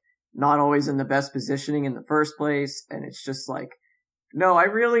like not always in the best positioning in the first place, and it's just like, no, I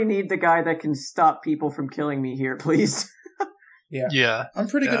really need the guy that can stop people from killing me here, please. Yeah. I'm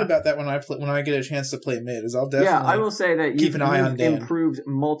pretty good Yeah. about that when I get a chance to play mid. Is I'll definitely Yeah, I will say that keep you've an eye on Dan. improved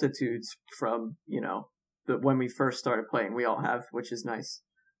multitudes from, you know, when we first started playing. We all have, which is nice.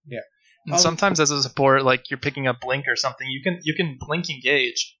 And sometimes as a support, like you're picking up blink or something, you can blink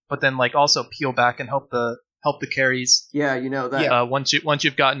engage, but then like also peel back and help the carries. Yeah, you know that Once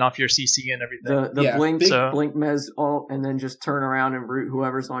you've gotten off your CC and everything. the Yeah, blink big- blink mez ult, and then just turn around and root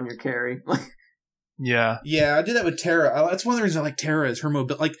whoever's on your carry. Yeah. Yeah, I do that with Terra. That's one of the reasons I like Terra is her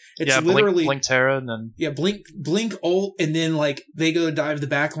mobility. Like it's Yeah, literally blink Terra and then yeah, blink ult, and then like they go dive the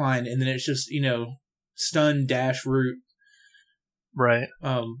back line, and then it's just stun dash root. right.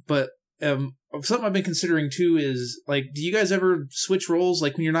 But something I've been considering too is like, do you guys ever switch roles?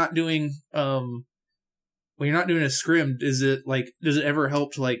 Like when you're not doing a scrim, does it ever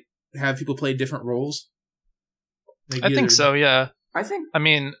help to like have people play different roles? Like, I think either- so, yeah. I think. I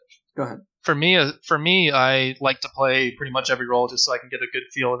mean, Go ahead. for me, I like to play pretty much every role just so I can get a good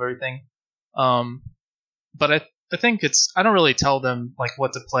feel of everything. But I think I don't really tell them like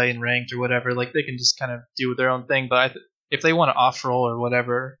what to play in ranked or whatever. Like they can just kind of do their own thing. But if they want to off roll or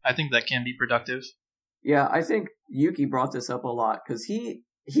whatever, I think that can be productive. Yeah, I think Yuki brought this up a lot because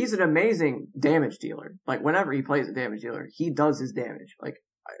he's an amazing damage dealer. Like whenever he plays a damage dealer, he does his damage. Like,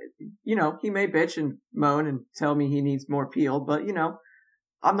 he may bitch and moan and tell me he needs more peel, but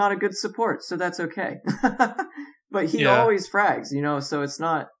I'm not a good support, so that's okay. But he Yeah. always frags, so it's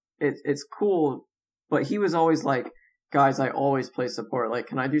not, it's cool. But he was always like, guys, I always play support. Like,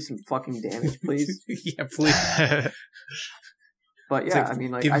 can I do some fucking damage, please? yeah, please But It's yeah, like, I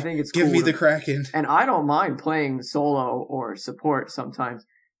mean, like, give- I think it's give cool me to- the Kraken. and I don't mind playing solo or support sometimes.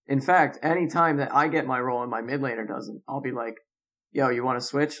 In fact, anytime that I get my role and my mid laner doesn't, I'll be like, yo, you want to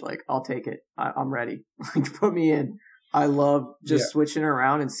switch? Like, I'll take it. I'm ready. Like, put me in. I love just switching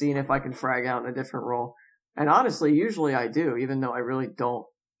around and seeing if I can frag out in a different role. And honestly, usually I do, even though I really don't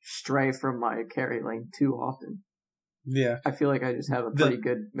stray from my carry lane too often. Yeah, I feel like I just have a The- pretty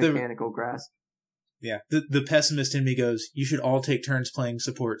good mechanical grasp. yeah. The pessimist in me goes, you should all take turns playing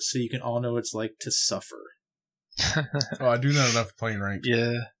support so you can all know what it's like to suffer. Oh, I do not enough playing ranked.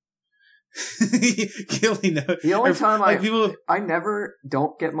 Yeah. Gilly, no. The only time people. I never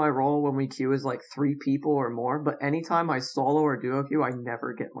don't get my role when we queue is like 3 people or more, but anytime I solo or duo queue, I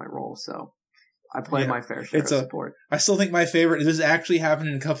never get my role, so I play Yeah, my fair share of it's a- support. I still think my favorite. This actually happened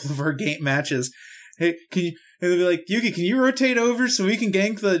in a couple of our game matches. Hey, can you? And they'll be like, Yuki, can you rotate over so we can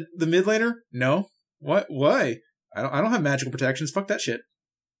gank the mid laner? No. What? Why? I don't have magical protections. Fuck that shit.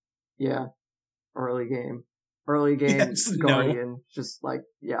 Yeah. Early game, Yes, no. Guardian, just like,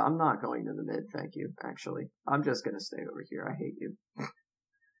 yeah, I'm not going to the mid, thank you, actually. I'm just gonna stay over here, I hate you.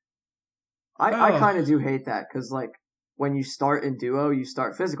 I Oh. kind of do hate that, because like, when you start in duo, you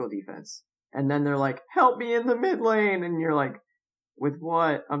start physical defense, and then they're like, help me in the mid lane, and you're like, with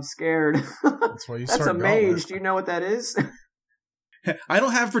what? I'm scared. That's why you That's start a mage, Gauntlet. do you know what that is? I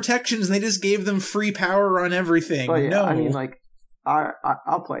don't have protections. And they just gave them free power on everything. But yeah, no. I mean, like,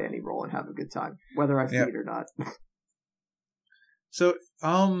 I'll play any role and have a good time, whether I feed Yeah. or not. So,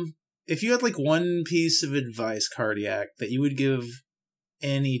 if you had like one piece of advice, Cardiac, that you would give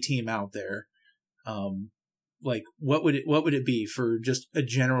any team out there, like what would it be for just a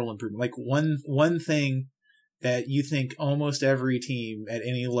general improvement? Like one thing that you think almost every team at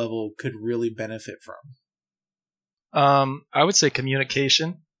any level could really benefit from. I would say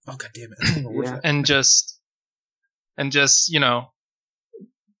communication Oh god damn it! That's one of the worst. Yeah. and just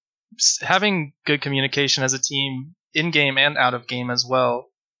having good communication as a team in game and out of game as well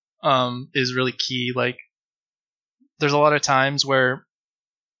is really key. Like there's a lot of times where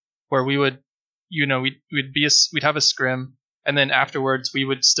we would we'd have a scrim, and then afterwards we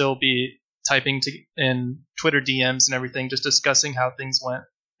would still be typing in Twitter DMs and everything, just discussing how things went.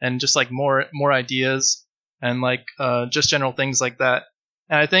 and just like more ideas and like just general things like that.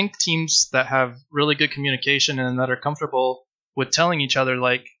 And I think teams that have really good communication and that are comfortable with telling each other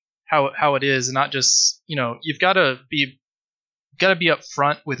like how it is, and not just, you've got to be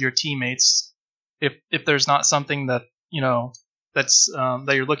upfront with your teammates if there's not something that that's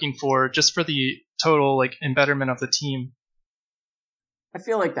that you're looking for just for the total like embetterment of the team. I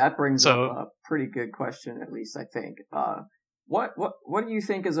feel like that brings up a pretty good question, at least I think. What do you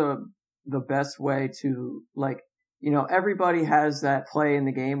think is the best way to, like, everybody has that play in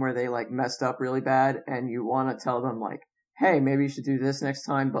the game where they like messed up really bad and you want to tell them like, hey, maybe you should do this next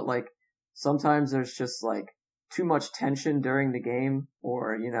time, but like sometimes there's just like too much tension during the game,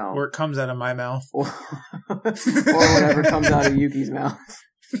 or or it comes out of my mouth, or whatever comes out of Yuki's mouth.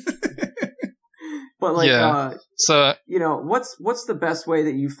 But like, what's the best way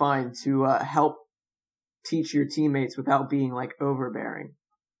that you find to help teach your teammates without being like overbearing?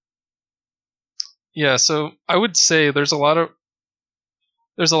 Yeah, so I would say there's a lot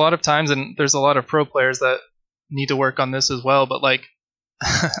of times, and there's a lot of pro players that need to work on this as well, but like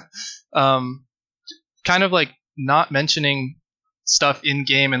kind of like not mentioning stuff in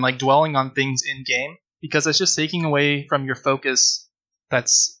game and like dwelling on things in game, because it's just taking away from your focus that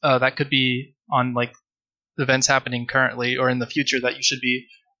could be on like the events happening currently or in the future that you should be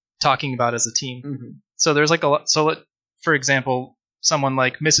talking about as a team. Mm-hmm. So there's like a lot. So for example, someone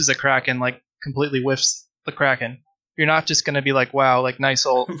like misses a Kraken, like completely whiffs the Kraken. You're not just going to be like, wow, like nice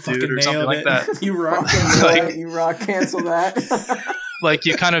ult, dude, or something like that. You rock cancel that. Like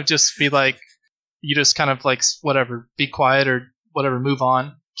you kind of just be like, you just kind of like whatever, be quiet or whatever, move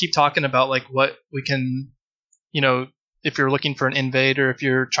on. Keep talking about like what we can, if you're looking for an invade or if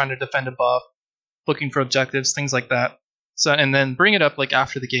you're trying to defend a buff, looking for objectives, things like that. So, and then bring it up like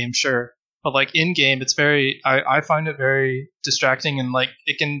after the game, sure. But like in game, it's I find it very distracting, and like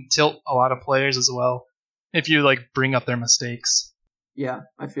it can tilt a lot of players as well if you like bring up their mistakes. Yeah,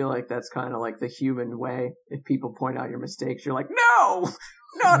 I feel like that's kind of like the human way. If people point out your mistakes, you're like, no,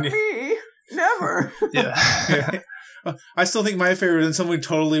 not me, never. Yeah. I still think my favorite is when someone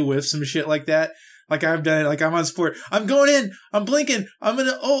totally whiffs some shit like that. Like I've done it. Like I'm on sport. I'm going in. I'm blinking. I'm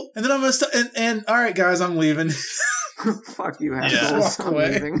gonna and then I'm gonna and all right, guys, I'm leaving. Fuck you, assholes. Walk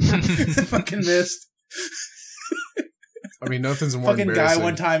away. I'm leaving. Fucking missed. I mean, nothing's more fucking embarrassing. guy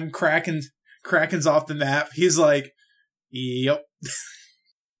one time Kraken's off the map. He's like, yep.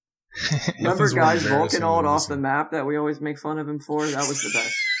 Remember guys Vulcan ult off the map that we always make fun of him for? That was the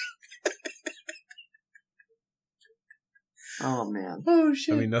best. Oh man. Oh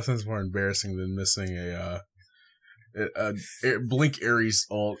shit. I mean, nothing's more embarrassing than missing a Blink Ares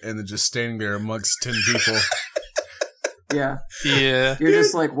ult and then just standing there amongst 10 people. Yeah. Yeah. You're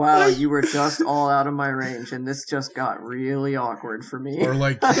just like, wow, you were just all out of my range, and this just got really awkward for me. Or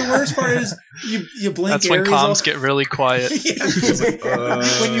like, the worst part is you blink. That's when Ares comms ult. get really quiet.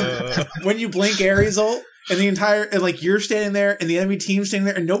 when you blink Ares ult and the entire and like you're standing there and the enemy team's standing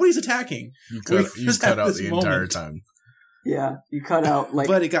there and nobody's attacking. You cut out the entire time. Yeah, you cut out like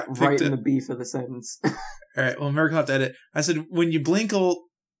but it got right in the beef of the sentence. All right, well, American have to edit. I said when you blink ult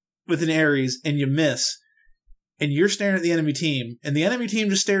with an Ares and you miss, and you're staring at the enemy team, and the enemy team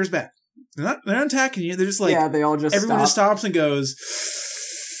just stares back. They're not attacking you. They're just like, yeah, they all just everyone just stops and goes.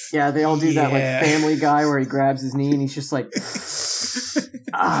 Yeah, they all do that like Family Guy where he grabs his knee and he's just like,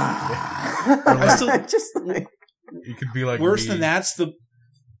 I still just like you could be like worse me. than that's the.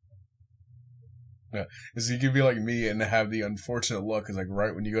 Yeah, so you could be like me and have the unfortunate luck is like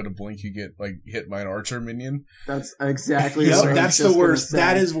right when you go to blink, you get like hit by an archer minion. That's exactly. Yep, what that's the worst.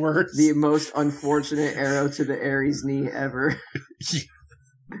 That is worse. The most unfortunate arrow to the Ares knee ever.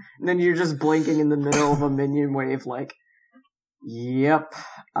 And then you're just blinking in the middle of a minion wave, like, "Yep,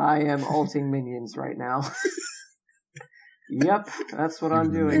 I am ulting minions right now." Yep, that's what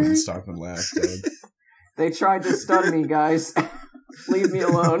I'm doing. Stop and laugh, Dad. They tried to stun me, guys. Leave me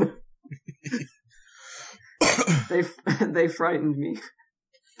alone. They frightened me.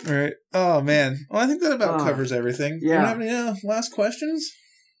 All right. Oh man. Well, I think that about covers everything. Yeah. You don't have any last questions?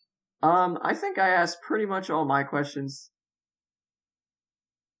 I think I asked pretty much all my questions.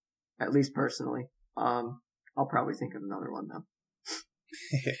 At least personally. I'll probably think of another one though.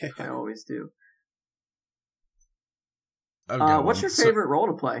 I always do. What's your favorite role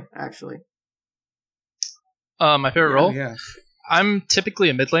to play? Actually. My favorite role? Yeah. I'm typically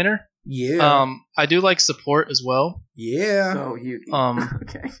a mid laner. Yeah. I do like support as well. Yeah. So Yuki.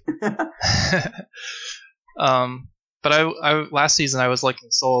 Okay. But I last season I was liking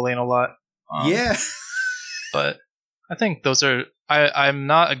solo lane a lot. Yeah. But I think those are. I'm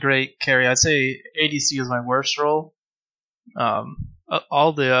not a great carry. I'd say ADC is my worst role.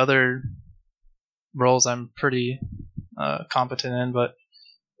 all the other roles I'm pretty competent in, but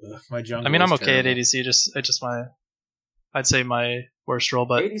My jungle. I mean, I'm is okay terrible. at ADC. It's I'd say my worst role,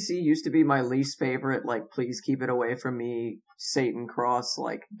 but ADC used to be my least favorite. Like, please keep it away from me, Satan Cross.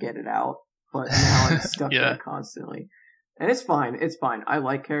 Like, get it out. But now I'm stuck Yeah. there constantly, and it's fine. It's fine. I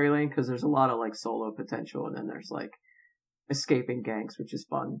like carry lane because there's a lot of like solo potential, and then there's like escaping ganks, which is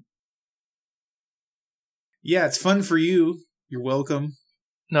fun. Yeah, it's fun for you. You're welcome.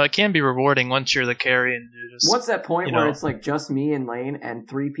 no, it can be rewarding once you're the carry and you just What's that point you where know. it's like just me in lane and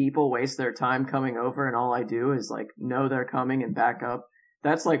 3 people waste their time coming over, and all I do is like know they're coming and back up?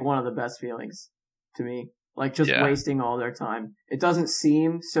 That's like one of the best feelings to me. Like just Yeah. wasting all their time. It doesn't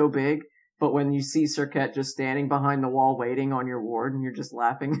seem so big, but when you see Serket just standing behind the wall waiting on your ward and you're just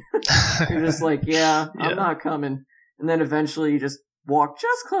laughing, you're just like, yeah, Yeah. I'm not coming. And then eventually you just walk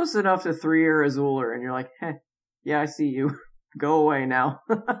just close enough to 3 or Azula, and you're like, heh, yeah, I see you. Go away now.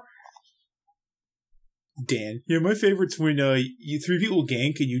 Dan. Yeah, my favorite's when you 3 people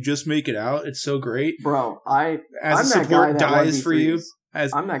gank and you just make it out. It's so great. Bro, As I'm the that support guy that dies for you. 1v3s.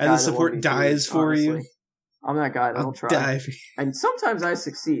 As I'm that the guy that support 1v3s, dies for you. honestly. I'm that guy that'll I'll try. die for you. And sometimes I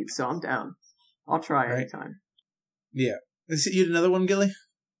succeed, so I'm down. I'll try Right. anytime. Yeah. Is it you had another one, Gilly?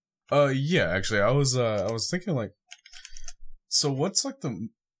 Yeah, actually, I was thinking like, so what's like the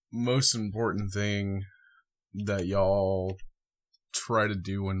most important thing that y'all try to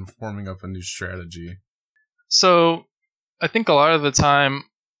do when forming up a new strategy? So I think a lot of the time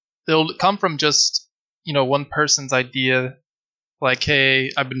it'll come from just, one person's idea, like, hey,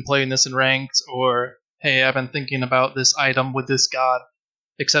 I've been playing this in ranked, or hey, I've been thinking about this item with this god,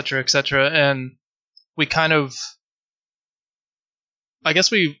 etc., etc. And we kind of, I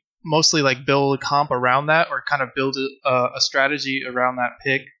guess we mostly like build a comp around that, or kind of build a strategy around that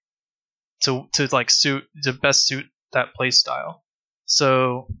pick to like to best suit that play style.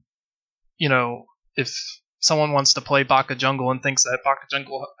 So, if someone wants to play Baka Jungle and thinks that Baka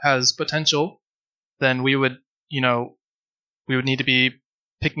Jungle has potential, then we would need to be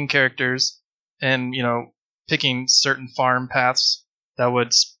picking characters and, picking certain farm paths that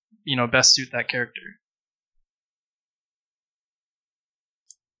would, best suit that character.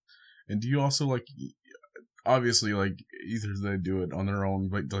 And do you also like, obviously, like either they do it on their own,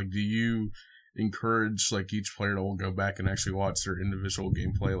 but like, do you encourage like each player to go back and actually watch their individual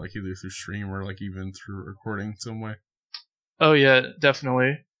gameplay, like either through stream or like even through recording some way? Oh yeah,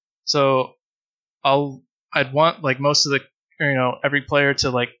 definitely. So I'd want like most of the, every player to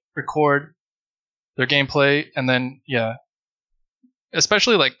like record their gameplay, and then yeah,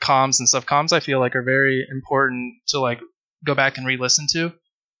 especially like comms and stuff. Comms I feel like are very important to like go back and re-listen to.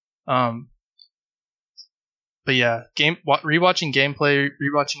 But yeah, rewatching gameplay,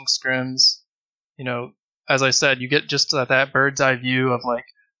 rewatching scrims, as I said, you get just that bird's eye view of like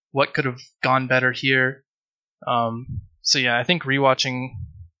what could have gone better here. So yeah, I think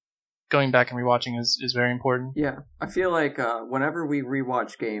going back and rewatching is very important. Yeah, I feel like whenever we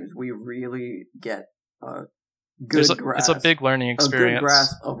rewatch games, we really get a good grasp. It's a big learning experience. A good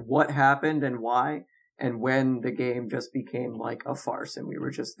grasp of what happened and why, and when the game just became like a farce and we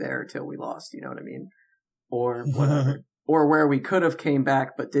were just there till we lost, you know what I mean? Or whatever. Or where we could have came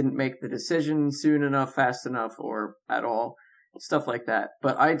back but didn't make the decision soon enough, fast enough, or at all. Stuff like that.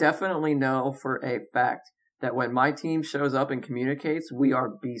 But I definitely know for a fact that when my team shows up and communicates, we are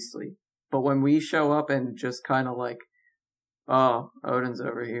beastly. But when we show up and just kind of like, oh, Odin's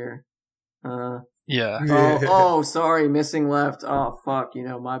over here. Yeah. Oh, sorry, missing left. Oh, fuck,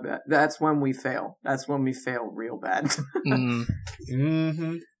 my bad. That's when we fail. That's when we fail real bad.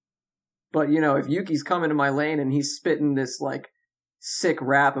 Mm-hmm. But, if Yuki's coming to my lane and he's spitting this, like, sick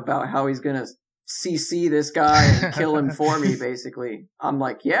rap about how he's gonna CC this guy and kill him for me, basically, I'm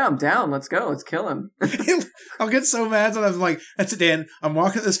like, yeah, I'm down. Let's go. Let's kill him. I'll get so mad when I'm like, that's it, Dan. I'm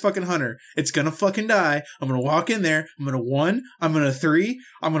walking at this fucking hunter. It's gonna fucking die. I'm gonna walk in there. I'm gonna 1. I'm gonna 3.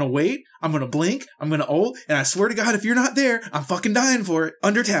 I'm gonna wait. I'm gonna blink. I'm gonna ult. And I swear to God, if you're not there, I'm fucking dying for it.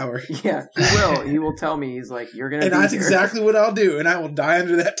 Under tower. Yeah, he will. He will tell me. He's like, you're gonna And be that's here. exactly what I'll do. And I will die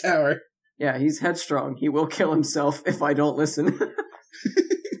under that tower. Yeah, he's headstrong. He will kill himself if I don't listen.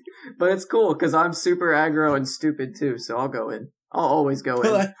 But it's cool, because I'm super aggro and stupid too, so I'll go in. I'll always go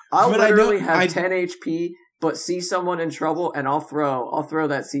in. I'll literally have 10 HP, but see someone in trouble, and I'll throw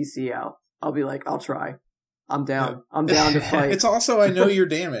that CC out. I'll be like, I'll try. I'm down. I'm down to fight. It's also, I know your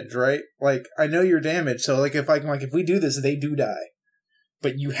damage, right? Like, I know your damage, so like if we do this, they do die.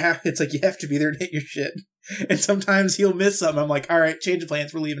 But it's like you have to be there to hit your shit. And sometimes he'll miss something. I'm like, all right, change of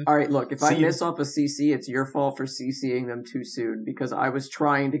plans, we're leaving. All right, look, if See I you. miss off a CC, it's your fault for CCing them too soon, because I was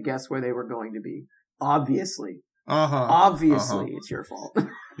trying to guess where they were going to be. Obviously. Obviously, it's your fault.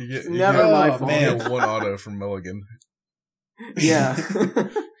 You Never get, my oh, fault. man. You get one auto from Milligan. Yeah.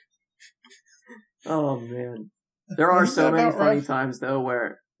 Oh man, there are Isn't so that many about funny right? times though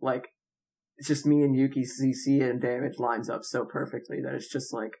where like it's just me and Yuki CC and Damage lines up so perfectly that it's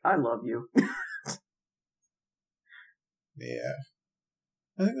just like I love you. Yeah.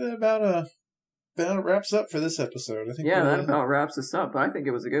 I think that about wraps up for this episode. I think Yeah, that about wraps us up. But I think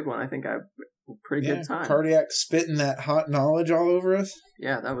it was a good one. I think I had a pretty good time. Cardiac spitting that hot knowledge all over us.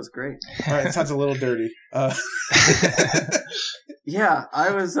 Yeah, that was great. All right, it sounds a little dirty. Yeah,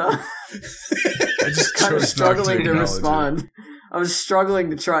 I was I just kind of chose not struggling to acknowledge it. respond. I was struggling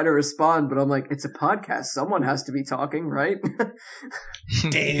to try to respond, but I'm like, it's a podcast. Someone has to be talking, right?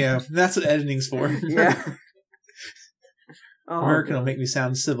 Damn, that's what editing's for. Yeah. Oh, American will God. make me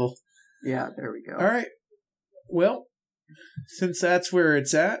sound civil. Yeah, there we go. All right. Well, since that's where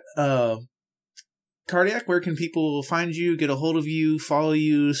it's at, Cardiac, where can people find you, get a hold of you, follow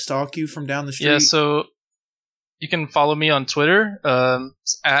you, stalk you from down the street? Yeah, so you can follow me on Twitter,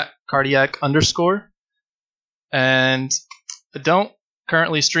 it's at cardiac_. And I don't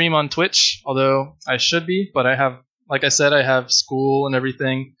currently stream on Twitch, although I should be, but I have, like I said, I have school and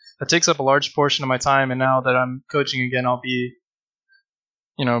everything. That takes up a large portion of my time, and now that I'm coaching again, I'll be,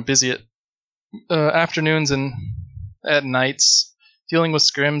 busy at afternoons and at nights, dealing with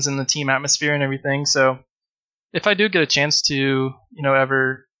scrims and the team atmosphere and everything. So if I do get a chance to,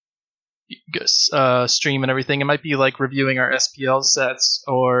 ever stream and everything, it might be like reviewing our SPL sets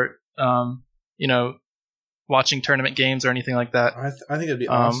or, watching tournament games or anything like that. I think it'd be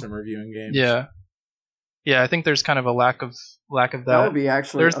awesome reviewing games. Yeah, I think there's kind of a lack of That that. would be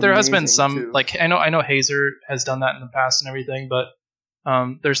actually There has been amazing, some too. like I know Hazer has done that in the past and everything, but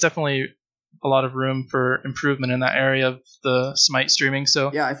there's definitely a lot of room for improvement in that area of the Smite streaming.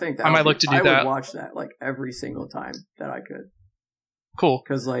 So Yeah, I think that I might would look be- to do I that. would watch that like every single time that I could. cool.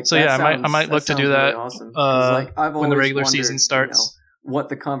 Because like So that yeah, I sounds- might look to sounds do really that, awesome. 'Cause, like I've when the always regular wondered, season starts. what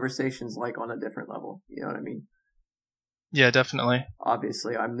the conversation's like on a different level. You know what I mean? Yeah, definitely.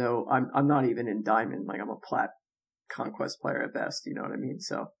 Obviously, I'm not even in Diamond. Like I'm a Plat Conquest player at best. You know what I mean?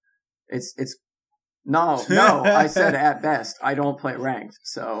 So it's no. I said at best. I don't play ranked.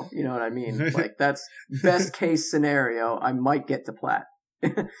 So you know what I mean? Like that's best case scenario. I might get to Plat.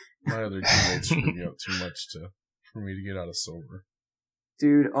 My other teammates screwed me up too much for me to get out of silver.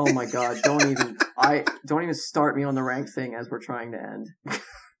 Dude, oh my god, don't even start me on the rank thing as we're trying to end.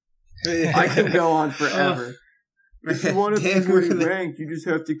 I can go on forever. If you want to be Dan, where good can in they- ranked, you just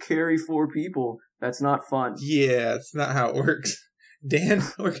have to carry 4 people. That's not fun. Yeah, it's not how it works. Dan,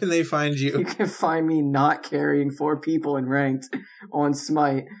 where can they find You you? can find me not carrying 4 people in ranked on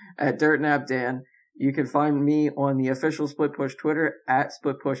Smite at DirtNapDan. You can find me on the official Split Push Twitter at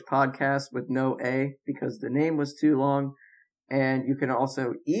Split Push Podcast with no A because the name was too long. And you can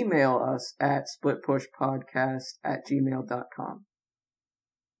also email us at splitpushpodcast@gmail.com.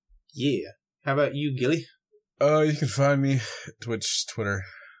 Yeah. How about you, Gilly? You can find me Twitch, Twitter,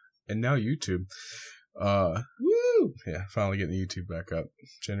 and now YouTube. Woo! Yeah, finally getting YouTube back up.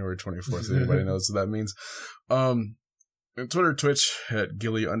 January 24th, if anybody knows what that means. And Twitter, Twitch at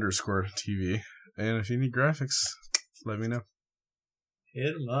Gilly_TV. And if you need graphics, let me know.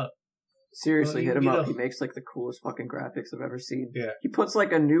 Hit him up. Seriously, Well, hit him you up. know- He makes like the coolest fucking graphics I've ever seen. Yeah. He puts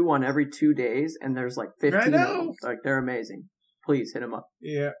like a new one every 2 days, and there's like 15 I of know. them. Like they're amazing. Please hit him up.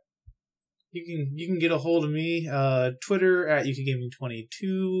 Yeah. You can get a hold of me, Twitter at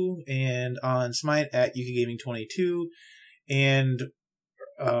YukiGaming22 and on Smite at YukiGaming22 and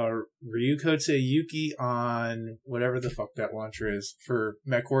Ryukotse Yuki on whatever the fuck that launcher is for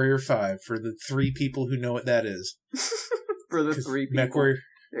MechWarrior 5 for the 3 people who know what that is. For the 'Cause 3 people. MechWarrior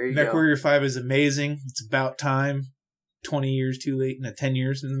There you go. MechWarrior 5 is amazing. It's about time. 20 years too late, 10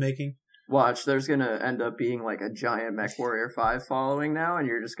 years in the making. Watch, there's gonna end up being like a giant MechWarrior 5 following now, and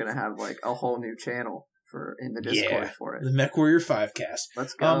you're just gonna have like a whole new channel in the Discord for it. The MechWarrior 5 cast.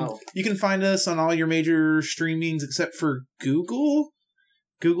 Let's go. You can find us on all your major streamings except for Google.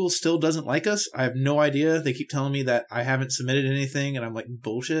 Google still doesn't like us. I have no idea. They keep telling me that I haven't submitted anything, and I'm like,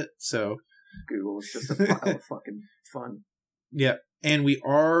 bullshit. So, Google is just a pile of fucking fun. yeah. And we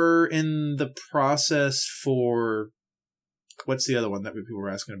are in the process for... What's the other one that people were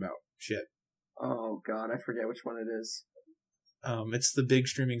asking about? Shit. Oh god, I forget which one it is. It's the big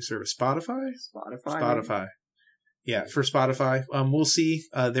streaming service. Spotify? Spotify? Spotify. Yeah, for Spotify. We'll see.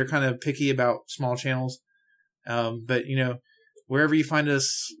 They're kind of picky about small channels. But, wherever you find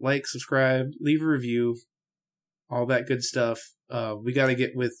us, like, subscribe, leave a review, all that good stuff. We got to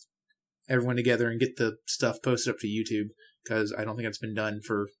get with everyone together and get the stuff posted up to YouTube because I don't think it's been done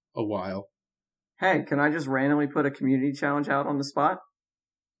for a while. Hey, can I just randomly put a community challenge out on the spot?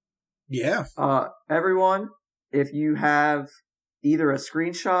 Yeah. Everyone, if you have either a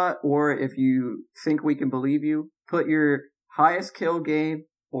screenshot or if you think we can believe you, put your highest kill game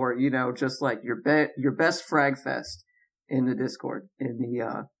or, you know, just like your best frag fest in the Discord, in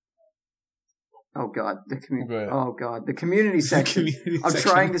the, the community section. I'm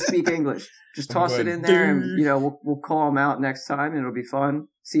trying to speak English. Just toss it in there and, you know, we'll call them out next time and it'll be fun.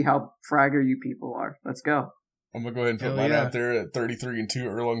 See how fragger you people are. Let's go. I'm gonna go ahead and put mine out there at 33-2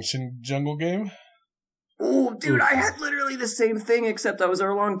 Erlong Jungle game. Oh, dude, I had literally the same thing except I was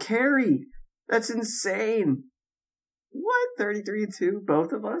Erlong carry. That's insane. What? 33-2,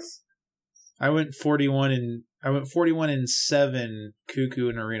 both of us? I went 41 and 7 Cuckoo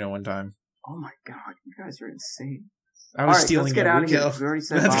in Arena one time. Oh my god, you guys are insane. I was stealing. Let's get out of here. We already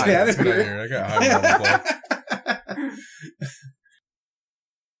said bye. Let's get out of here. I got high level play.